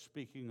are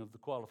speaking of the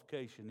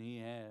qualification he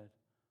had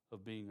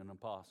of being an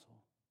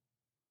apostle.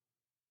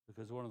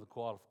 Because one of the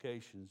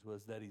qualifications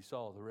was that he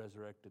saw the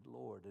resurrected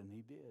Lord, and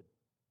he did.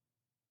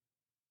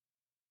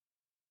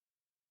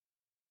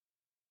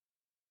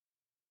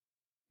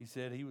 He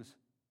said he was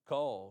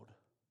called.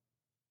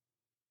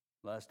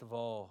 Last of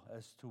all,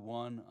 as to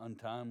one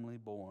untimely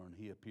born,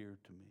 he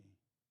appeared to me.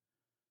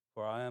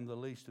 For I am the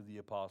least of the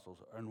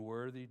apostles,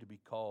 unworthy to be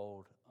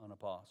called an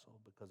apostle,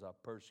 because I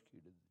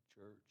persecuted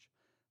the church.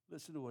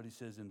 Listen to what he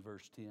says in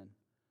verse 10.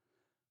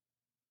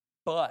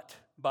 But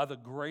by the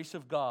grace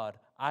of God,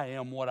 I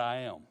am what I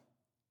am.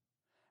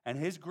 And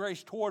his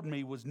grace toward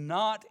me was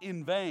not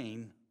in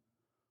vain.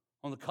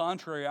 On the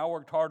contrary, I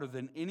worked harder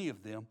than any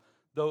of them,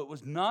 though it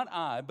was not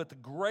I, but the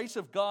grace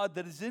of God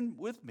that is in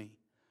with me.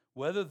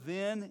 Whether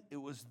then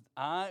it was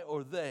I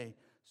or they,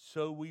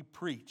 so we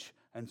preach,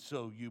 and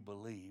so you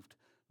believed.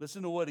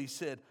 Listen to what he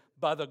said.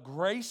 By the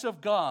grace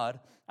of God,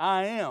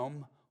 I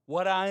am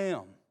what I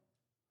am.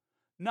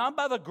 Not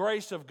by the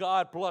grace of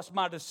God plus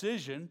my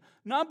decision,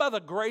 not by the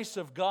grace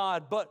of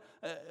God, but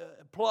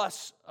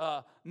plus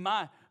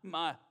my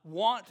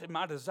want and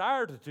my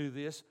desire to do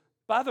this.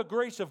 By the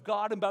grace of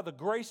God and by the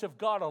grace of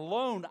God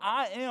alone,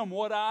 I am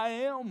what I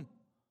am.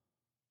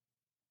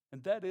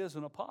 And that is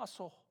an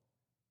apostle.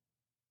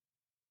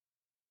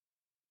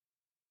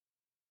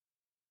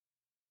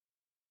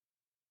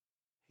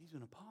 He's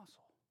an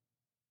apostle.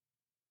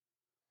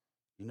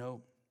 You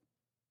know,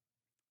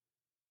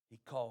 he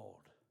called.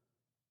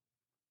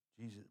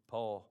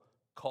 Paul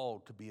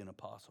called to be an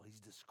apostle. He's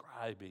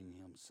describing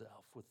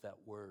himself with that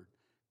word,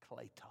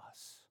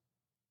 kletos.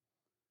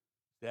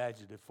 The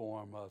adjective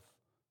form of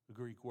the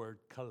Greek word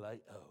kaleo,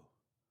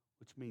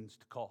 which means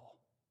to call.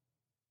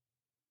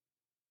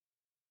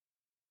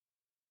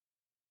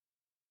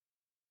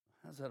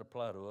 How does that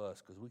apply to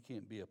us? Because we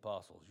can't be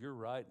apostles. You're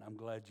right, and I'm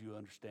glad you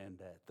understand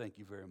that. Thank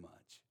you very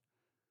much.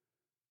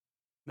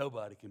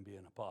 Nobody can be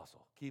an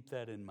apostle. Keep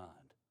that in mind.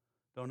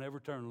 Don't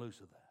ever turn loose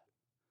of that.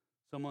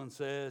 Someone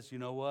says, you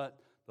know what?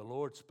 The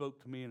Lord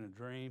spoke to me in a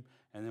dream,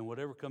 and then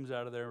whatever comes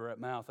out of their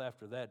mouth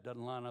after that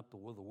doesn't line up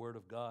with the Word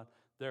of God.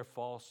 They're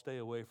false. Stay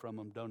away from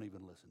them. Don't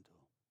even listen to them.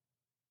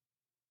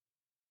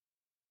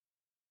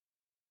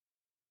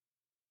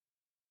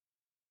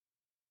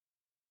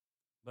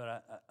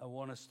 But I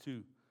want us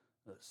to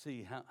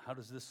see how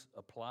does this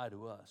apply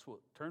to us. Well,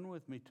 turn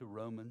with me to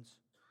Romans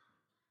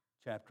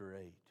chapter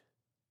 8.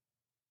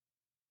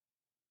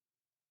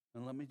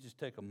 And let me just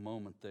take a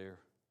moment there.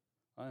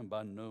 I am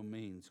by no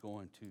means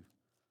going to,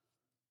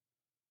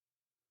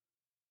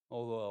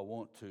 although I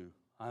want to,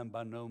 I am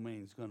by no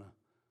means going to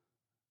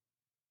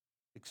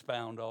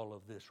expound all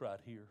of this right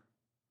here,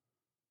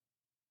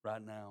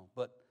 right now.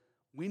 But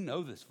we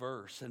know this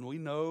verse, and we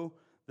know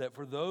that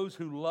for those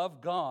who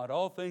love God,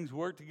 all things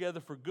work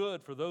together for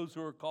good, for those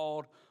who are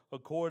called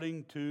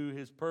according to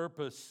his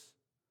purpose.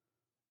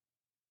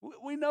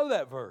 We know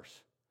that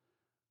verse.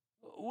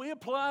 We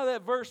apply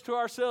that verse to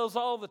ourselves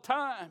all the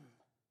time.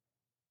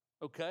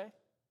 Okay?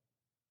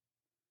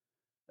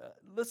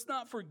 Let's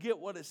not forget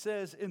what it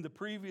says in the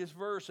previous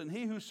verse. And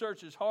he who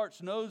searches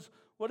hearts knows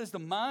what is the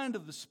mind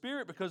of the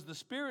Spirit, because the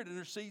Spirit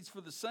intercedes for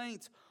the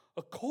saints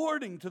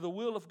according to the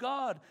will of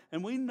God.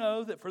 And we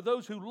know that for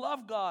those who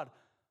love God,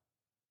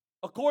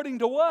 according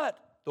to what?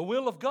 The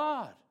will of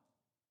God.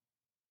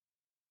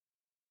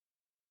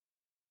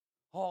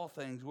 All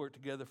things work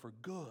together for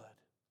good.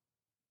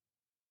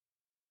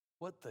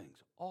 What things?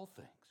 All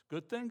things.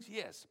 Good things?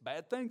 Yes.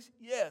 Bad things?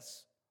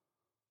 Yes.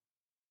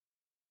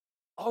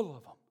 All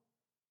of them.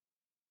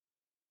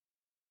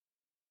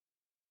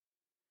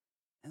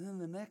 And then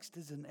the next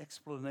is an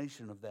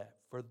explanation of that.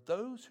 For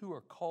those who are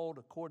called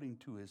according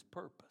to his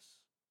purpose.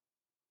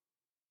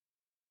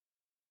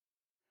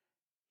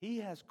 He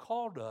has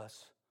called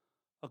us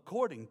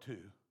according to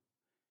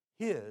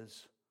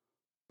his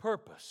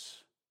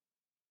purpose.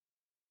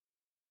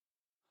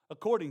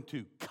 According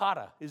to,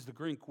 kata is the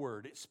Greek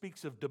word. It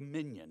speaks of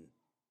dominion.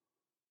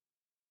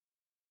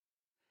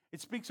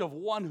 It speaks of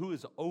one who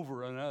is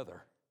over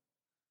another.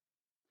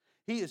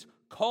 He has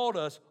called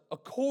us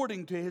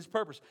according to his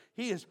purpose.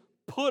 He has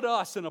put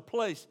us in a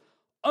place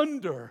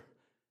under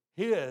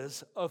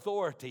his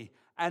authority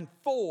and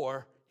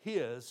for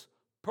his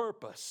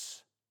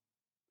purpose.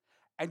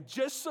 And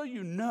just so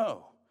you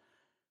know,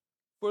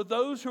 for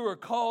those who are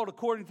called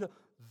according to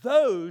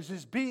those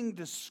is being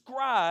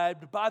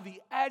described by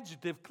the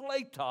adjective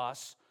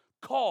kletos,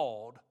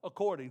 called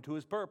according to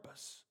his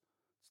purpose.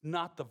 It's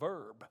not the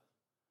verb.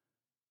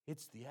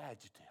 It's the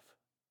adjective.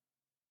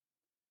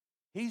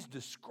 He's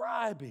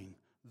describing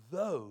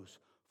those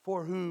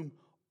for whom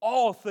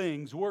all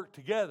things work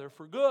together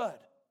for good.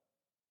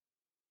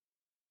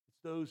 It's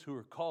those who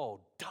are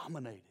called,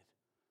 dominated,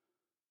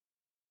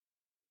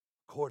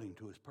 according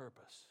to his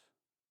purpose.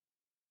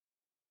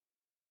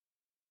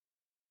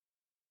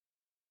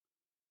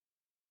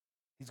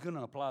 He's going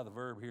to apply the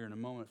verb here in a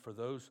moment. For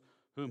those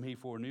whom he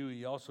foreknew,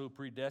 he also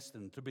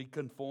predestined to be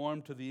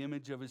conformed to the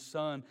image of his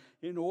Son,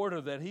 in order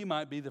that he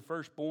might be the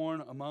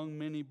firstborn among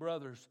many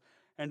brothers.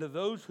 And to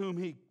those whom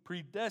he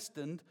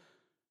predestined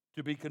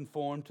to be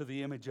conformed to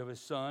the image of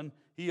his Son,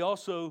 he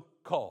also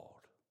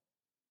called.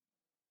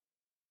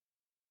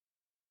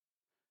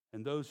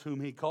 And those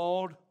whom he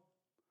called,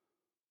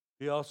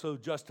 he also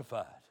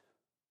justified.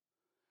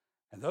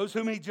 And those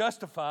whom he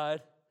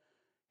justified,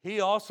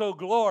 he also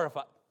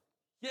glorified.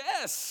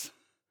 Yes!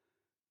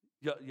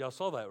 Y'all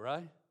saw that,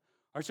 right?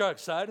 Aren't y'all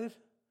excited?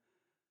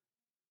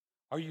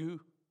 Are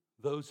you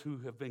those who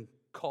have been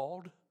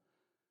called?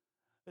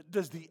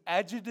 Does the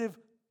adjective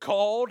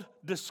called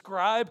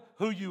describe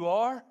who you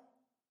are?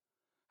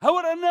 How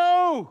would I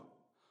know?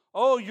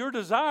 Oh, your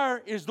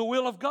desire is the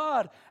will of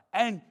God,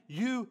 and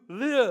you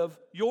live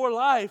your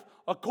life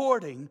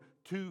according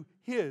to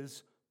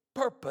His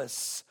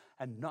purpose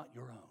and not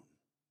your own.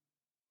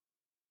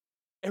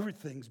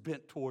 Everything's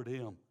bent toward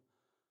Him.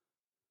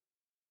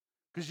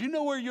 Because you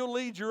know where you'll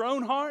lead your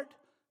own heart?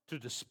 To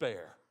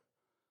despair.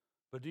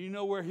 But do you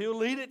know where He'll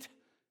lead it?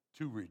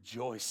 To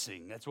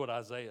rejoicing. That's what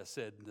Isaiah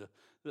said in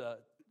the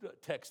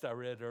text I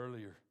read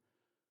earlier.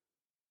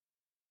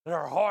 That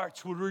our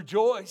hearts would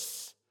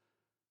rejoice.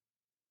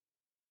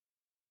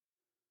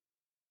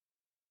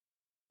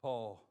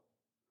 Paul,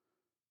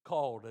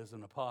 called as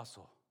an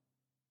apostle.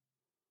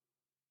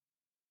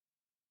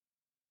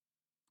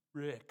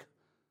 Rick,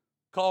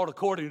 called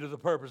according to the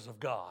purpose of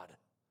God.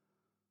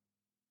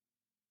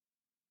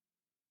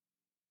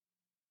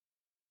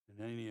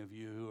 And any of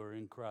you who are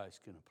in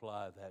Christ can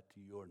apply that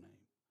to your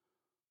name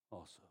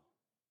also.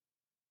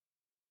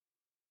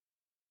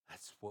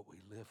 That's what we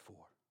live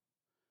for.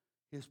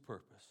 His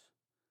purpose,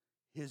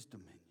 His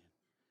dominion,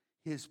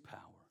 His power,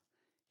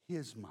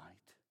 His might.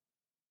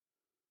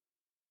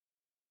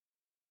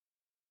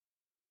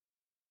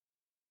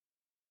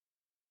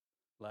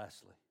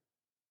 Lastly,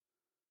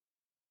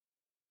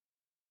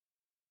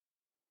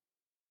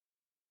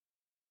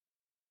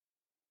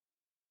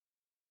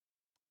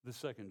 the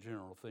second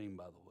general theme,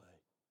 by the way,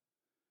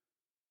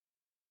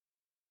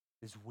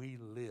 is we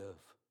live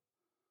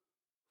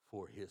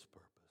for His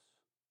purpose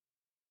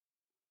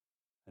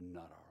and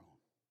not our own.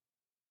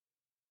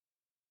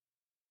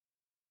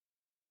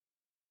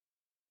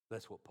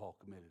 That's what Paul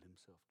committed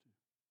himself to.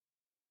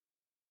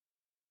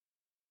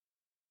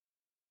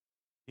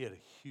 He had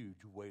a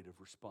huge weight of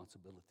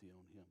responsibility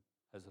on him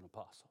as an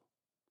apostle.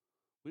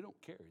 We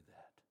don't carry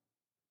that.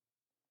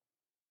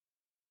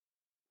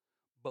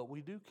 But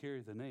we do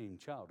carry the name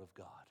child of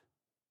God.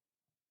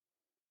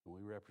 And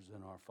we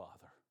represent our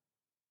Father.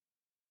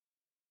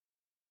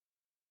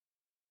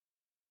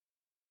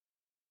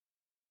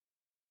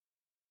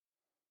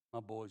 My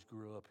boys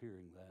grew up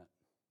hearing that.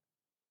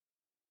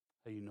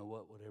 Hey, you know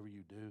what? Whatever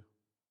you do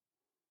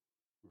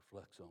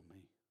reflects on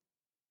me.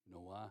 You know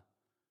why?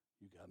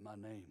 You got my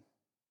name.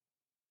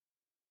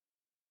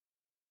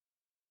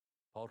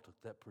 Paul took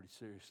that pretty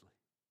seriously.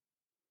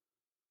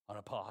 An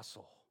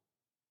apostle.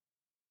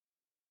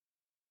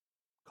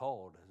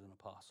 Called as an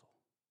apostle.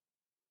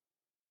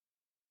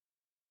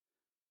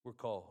 We're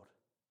called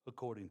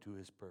according to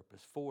His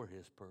purpose, for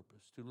His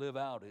purpose, to live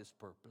out His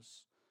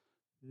purpose,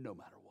 no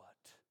matter what.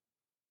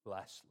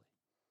 Lastly,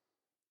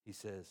 he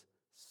says,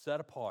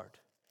 set apart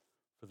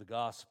for the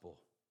gospel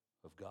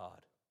of God.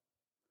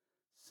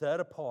 Set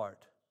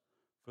apart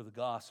for the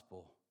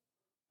gospel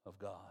of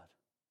God.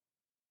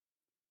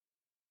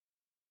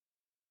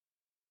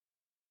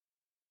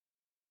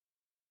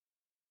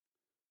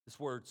 This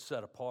word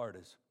set apart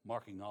is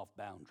marking off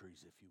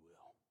boundaries, if you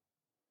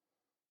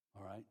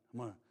will. All right? I'm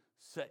going to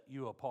set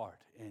you apart,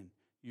 and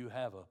you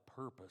have a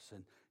purpose.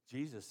 And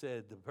Jesus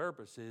said the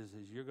purpose is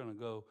you're going to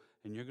go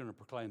and you're going to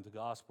proclaim the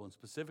gospel. And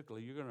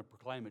specifically, you're going to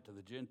proclaim it to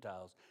the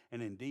Gentiles.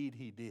 And indeed,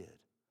 He did.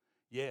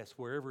 Yes,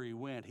 wherever He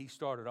went, He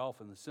started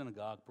off in the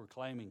synagogue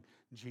proclaiming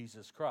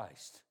Jesus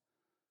Christ.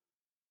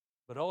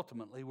 But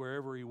ultimately,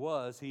 wherever He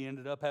was, He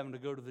ended up having to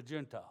go to the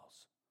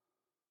Gentiles.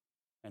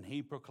 And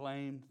He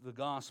proclaimed the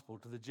gospel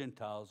to the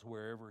Gentiles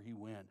wherever He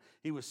went.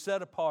 He was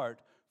set apart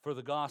for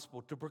the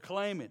gospel to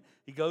proclaim it.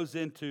 He goes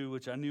into,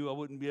 which I knew I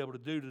wouldn't be able to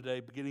do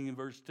today, beginning in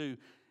verse 2,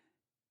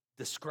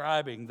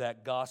 describing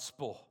that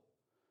gospel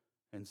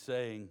and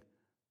saying,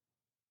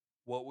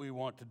 what we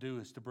want to do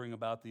is to bring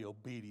about the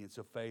obedience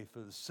of faith for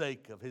the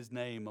sake of His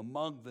name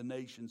among the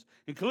nations,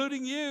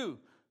 including you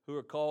who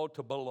are called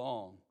to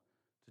belong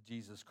to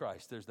Jesus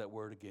Christ. There's that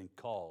word again,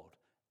 called,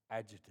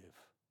 adjective,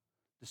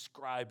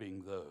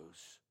 describing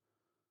those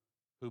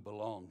who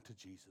belong to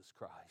Jesus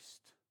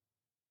Christ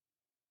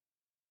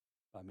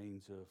by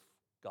means of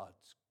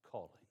God's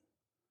calling.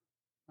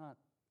 Not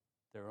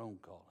their own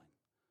calling,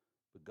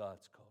 but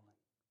God's calling.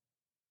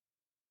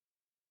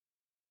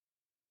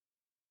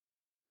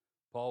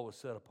 Paul was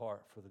set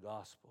apart for the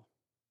gospel.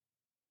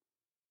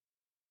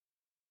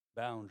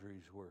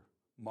 Boundaries were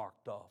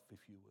marked off, if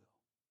you will.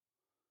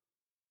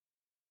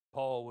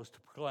 Paul was to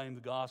proclaim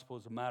the gospel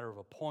as a matter of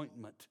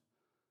appointment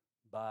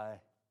by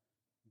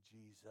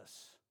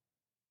Jesus.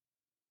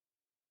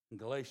 In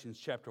Galatians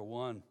chapter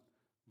 1,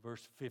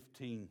 verse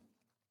 15,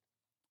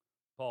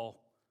 Paul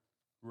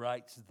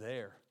writes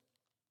there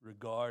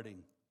regarding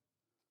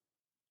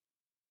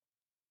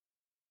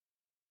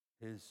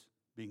his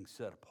being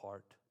set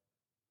apart,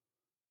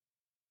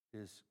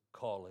 his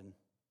calling.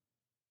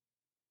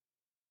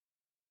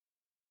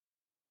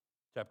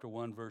 Chapter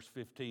 1, verse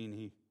 15,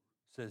 he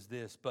says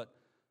this, but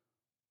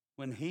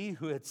when He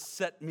who had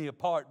set me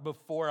apart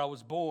before I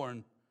was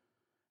born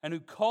and who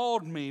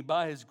called me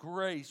by His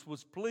grace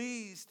was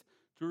pleased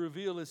to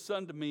reveal His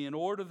Son to me in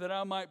order that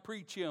I might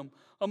preach Him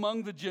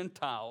among the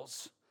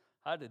Gentiles.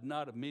 I did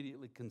not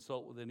immediately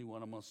consult with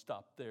anyone. I'm going to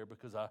stop there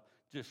because I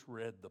just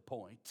read the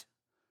point.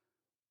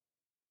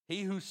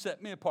 He who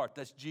set me apart,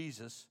 that's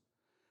Jesus,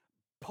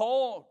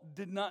 Paul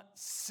did not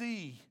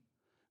see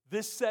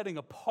this setting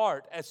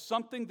apart as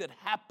something that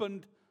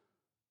happened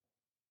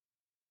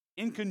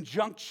in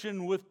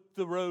conjunction with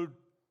the road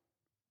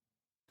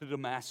to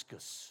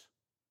Damascus.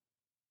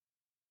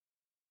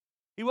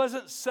 He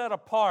wasn't set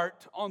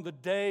apart on the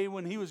day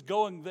when he was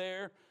going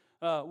there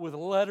with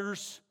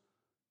letters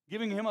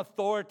giving him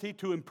authority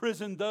to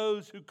imprison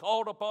those who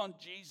called upon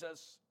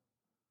Jesus.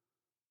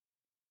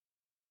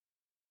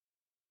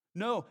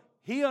 No,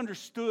 he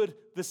understood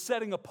the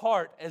setting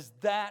apart as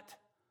that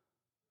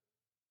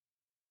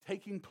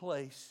taking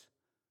place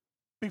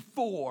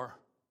before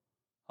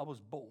I was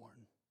born.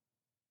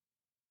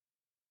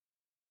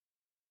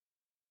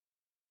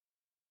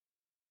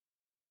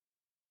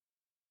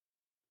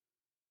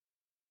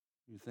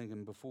 You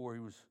thinking before he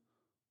was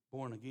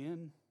born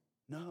again?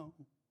 No.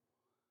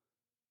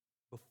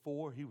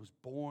 Before he was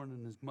born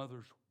in his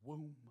mother's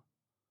womb,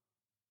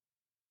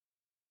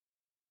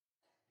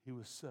 he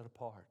was set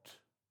apart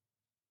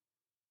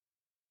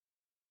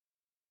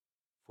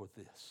for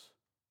this.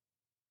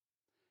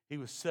 He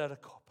was set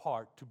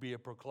apart to be a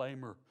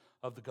proclaimer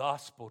of the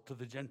gospel to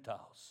the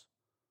Gentiles.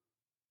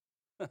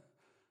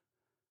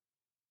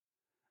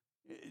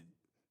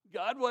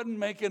 God wasn't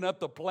making up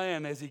the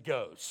plan as he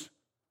goes.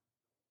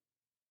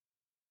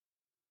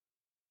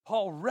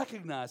 Paul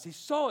recognized, he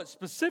saw it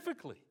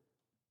specifically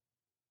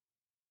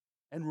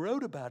and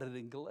wrote about it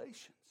in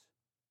Galatians.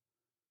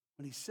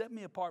 When he set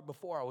me apart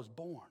before I was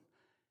born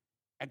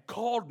and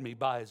called me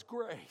by his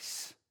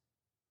grace,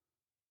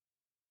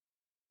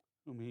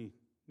 whom he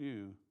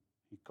knew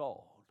he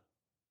called.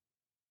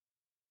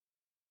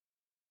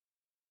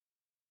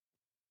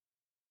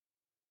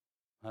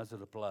 How does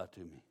it apply to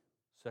me?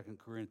 2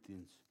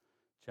 Corinthians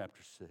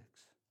chapter 6.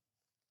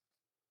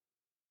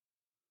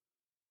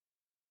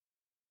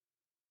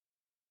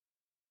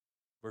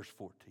 Verse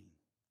 14.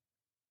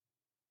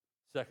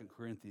 2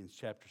 Corinthians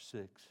chapter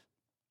 6.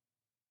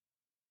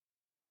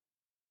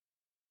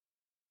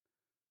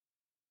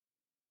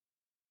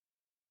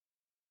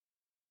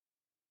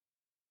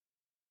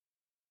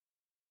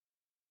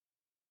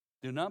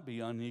 Do not be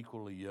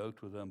unequally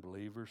yoked with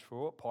unbelievers, for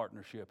what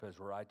partnership has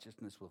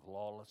righteousness with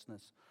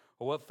lawlessness?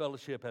 Or what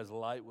fellowship has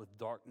light with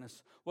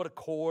darkness? What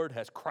accord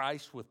has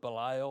Christ with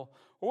Belial?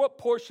 Or what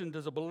portion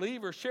does a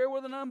believer share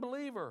with an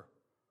unbeliever?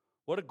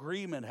 What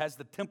agreement has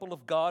the temple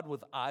of God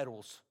with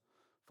idols?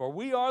 For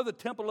we are the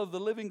temple of the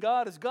living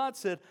God. As God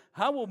said,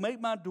 I will make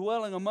my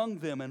dwelling among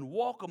them and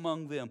walk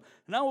among them,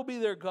 and I will be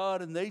their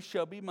God, and they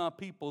shall be my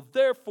people.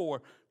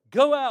 Therefore,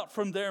 go out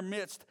from their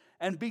midst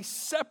and be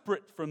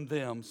separate from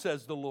them,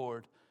 says the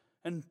Lord,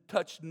 and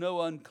touch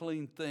no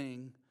unclean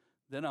thing.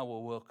 Then I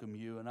will welcome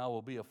you, and I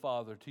will be a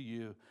father to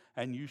you,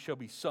 and you shall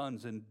be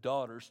sons and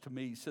daughters to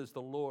me, says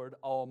the Lord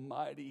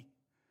Almighty.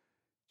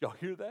 Y'all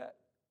hear that?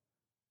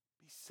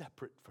 Be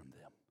separate from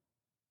them.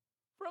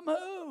 From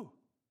who?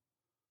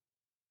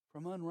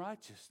 From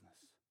unrighteousness.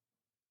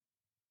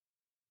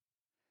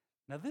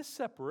 Now, this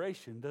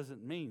separation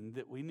doesn't mean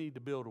that we need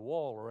to build a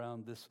wall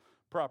around this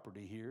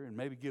property here and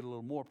maybe get a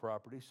little more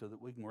property so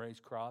that we can raise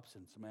crops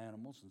and some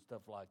animals and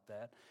stuff like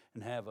that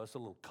and have us a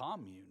little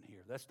commune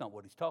here. That's not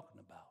what he's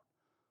talking about.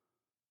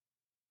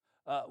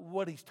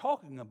 What he's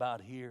talking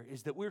about here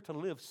is that we're to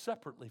live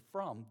separately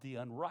from the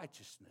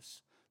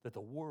unrighteousness that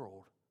the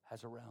world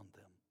has around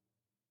them.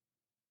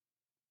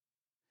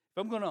 If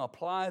I'm going to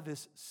apply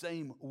this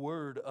same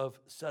word of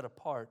set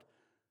apart,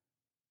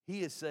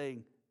 he is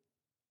saying,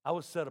 I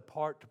was set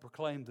apart to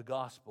proclaim the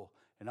gospel.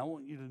 And I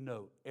want you to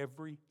know,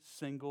 every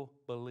single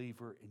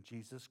believer in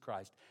Jesus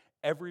Christ,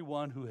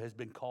 everyone who has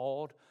been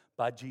called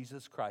by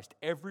Jesus Christ,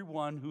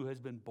 everyone who has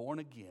been born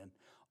again,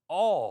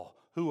 all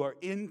who are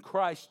in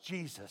Christ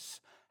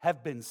Jesus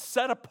have been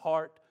set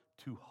apart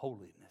to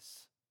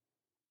holiness.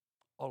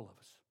 All of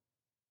us.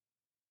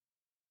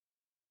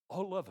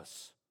 All of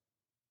us.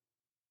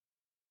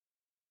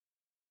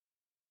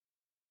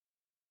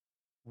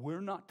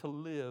 We're not to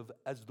live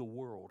as the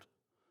world.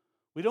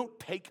 We don't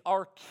take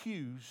our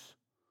cues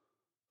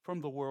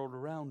from the world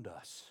around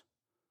us.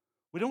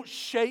 We don't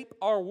shape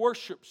our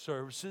worship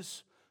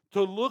services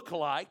to look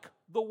like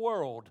the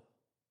world.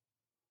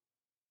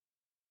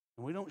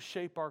 And we don't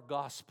shape our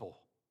gospel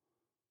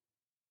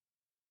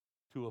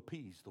to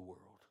appease the world.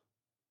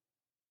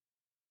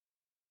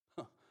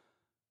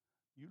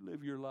 You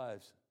live your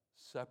lives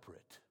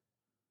separate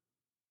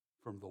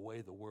from the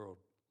way the world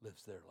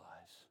lives their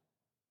lives.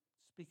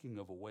 Speaking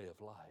of a way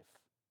of life,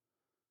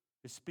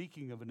 it's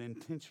speaking of an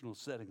intentional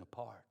setting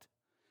apart.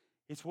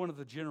 It's one of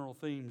the general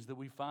themes that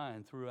we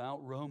find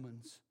throughout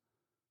Romans.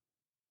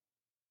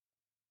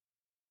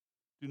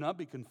 Do not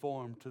be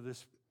conformed to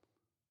this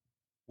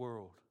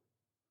world,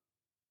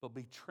 but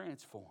be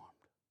transformed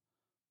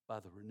by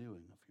the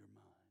renewing of your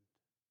mind.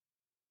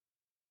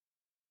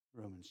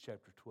 Romans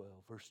chapter 12,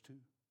 verse 2.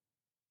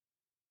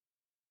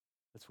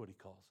 That's what he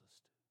calls us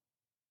to.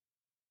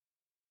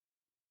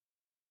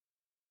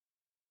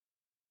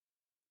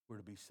 We're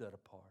to be set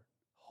apart.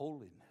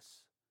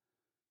 Holiness.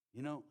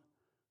 You know,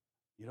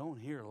 you don't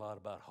hear a lot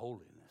about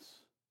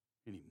holiness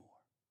anymore.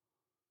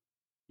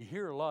 You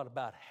hear a lot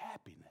about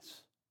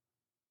happiness.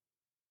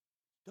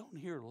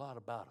 don't hear a lot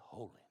about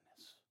holiness,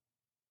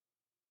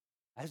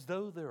 as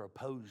though they're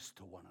opposed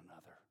to one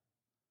another.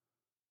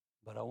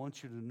 But I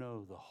want you to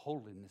know the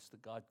holiness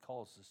that God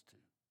calls us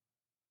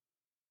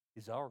to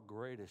is our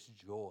greatest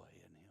joy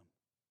in Him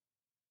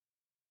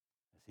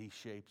as He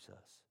shapes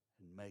us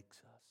and makes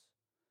us.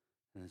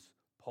 And as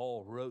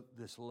Paul wrote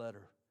this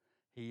letter,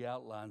 he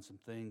outlined some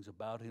things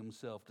about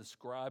himself,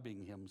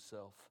 describing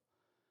himself.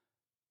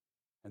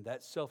 And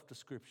that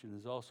self-description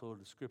is also a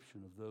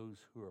description of those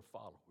who are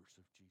followers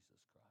of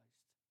Jesus Christ.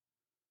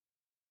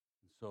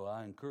 And so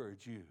I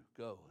encourage you,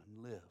 go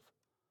and live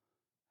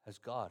as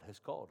God has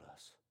called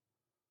us,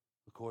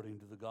 according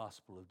to the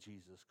gospel of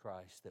Jesus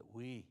Christ, that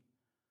we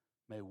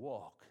may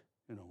walk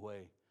in a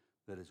way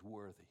that is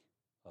worthy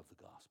of the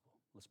gospel.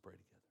 Let's pray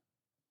together.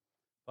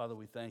 Father,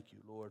 we thank you,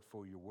 Lord,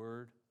 for your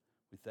word.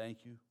 We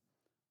thank you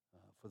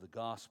for the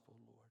gospel,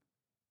 Lord.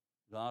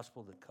 The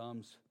gospel that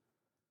comes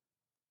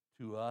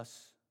to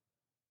us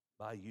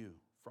by you,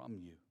 from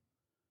you,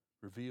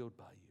 revealed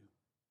by you.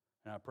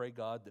 And I pray,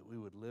 God, that we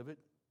would live it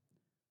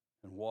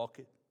and walk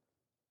it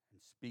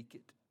and speak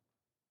it.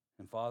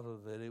 And Father,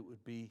 that it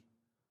would be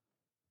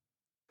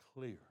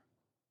clear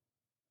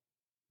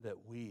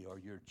that we are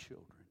your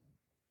children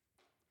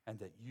and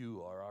that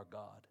you are our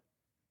God.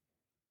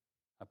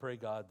 I pray,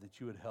 God, that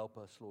you would help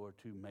us, Lord,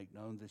 to make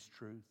known this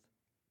truth.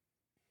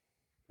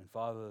 And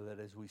Father, that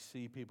as we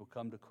see people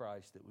come to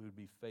Christ, that we would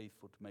be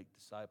faithful to make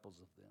disciples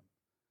of them,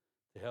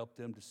 to help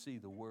them to see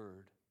the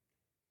word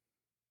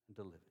and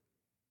to live it.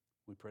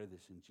 We pray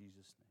this in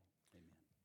Jesus' name.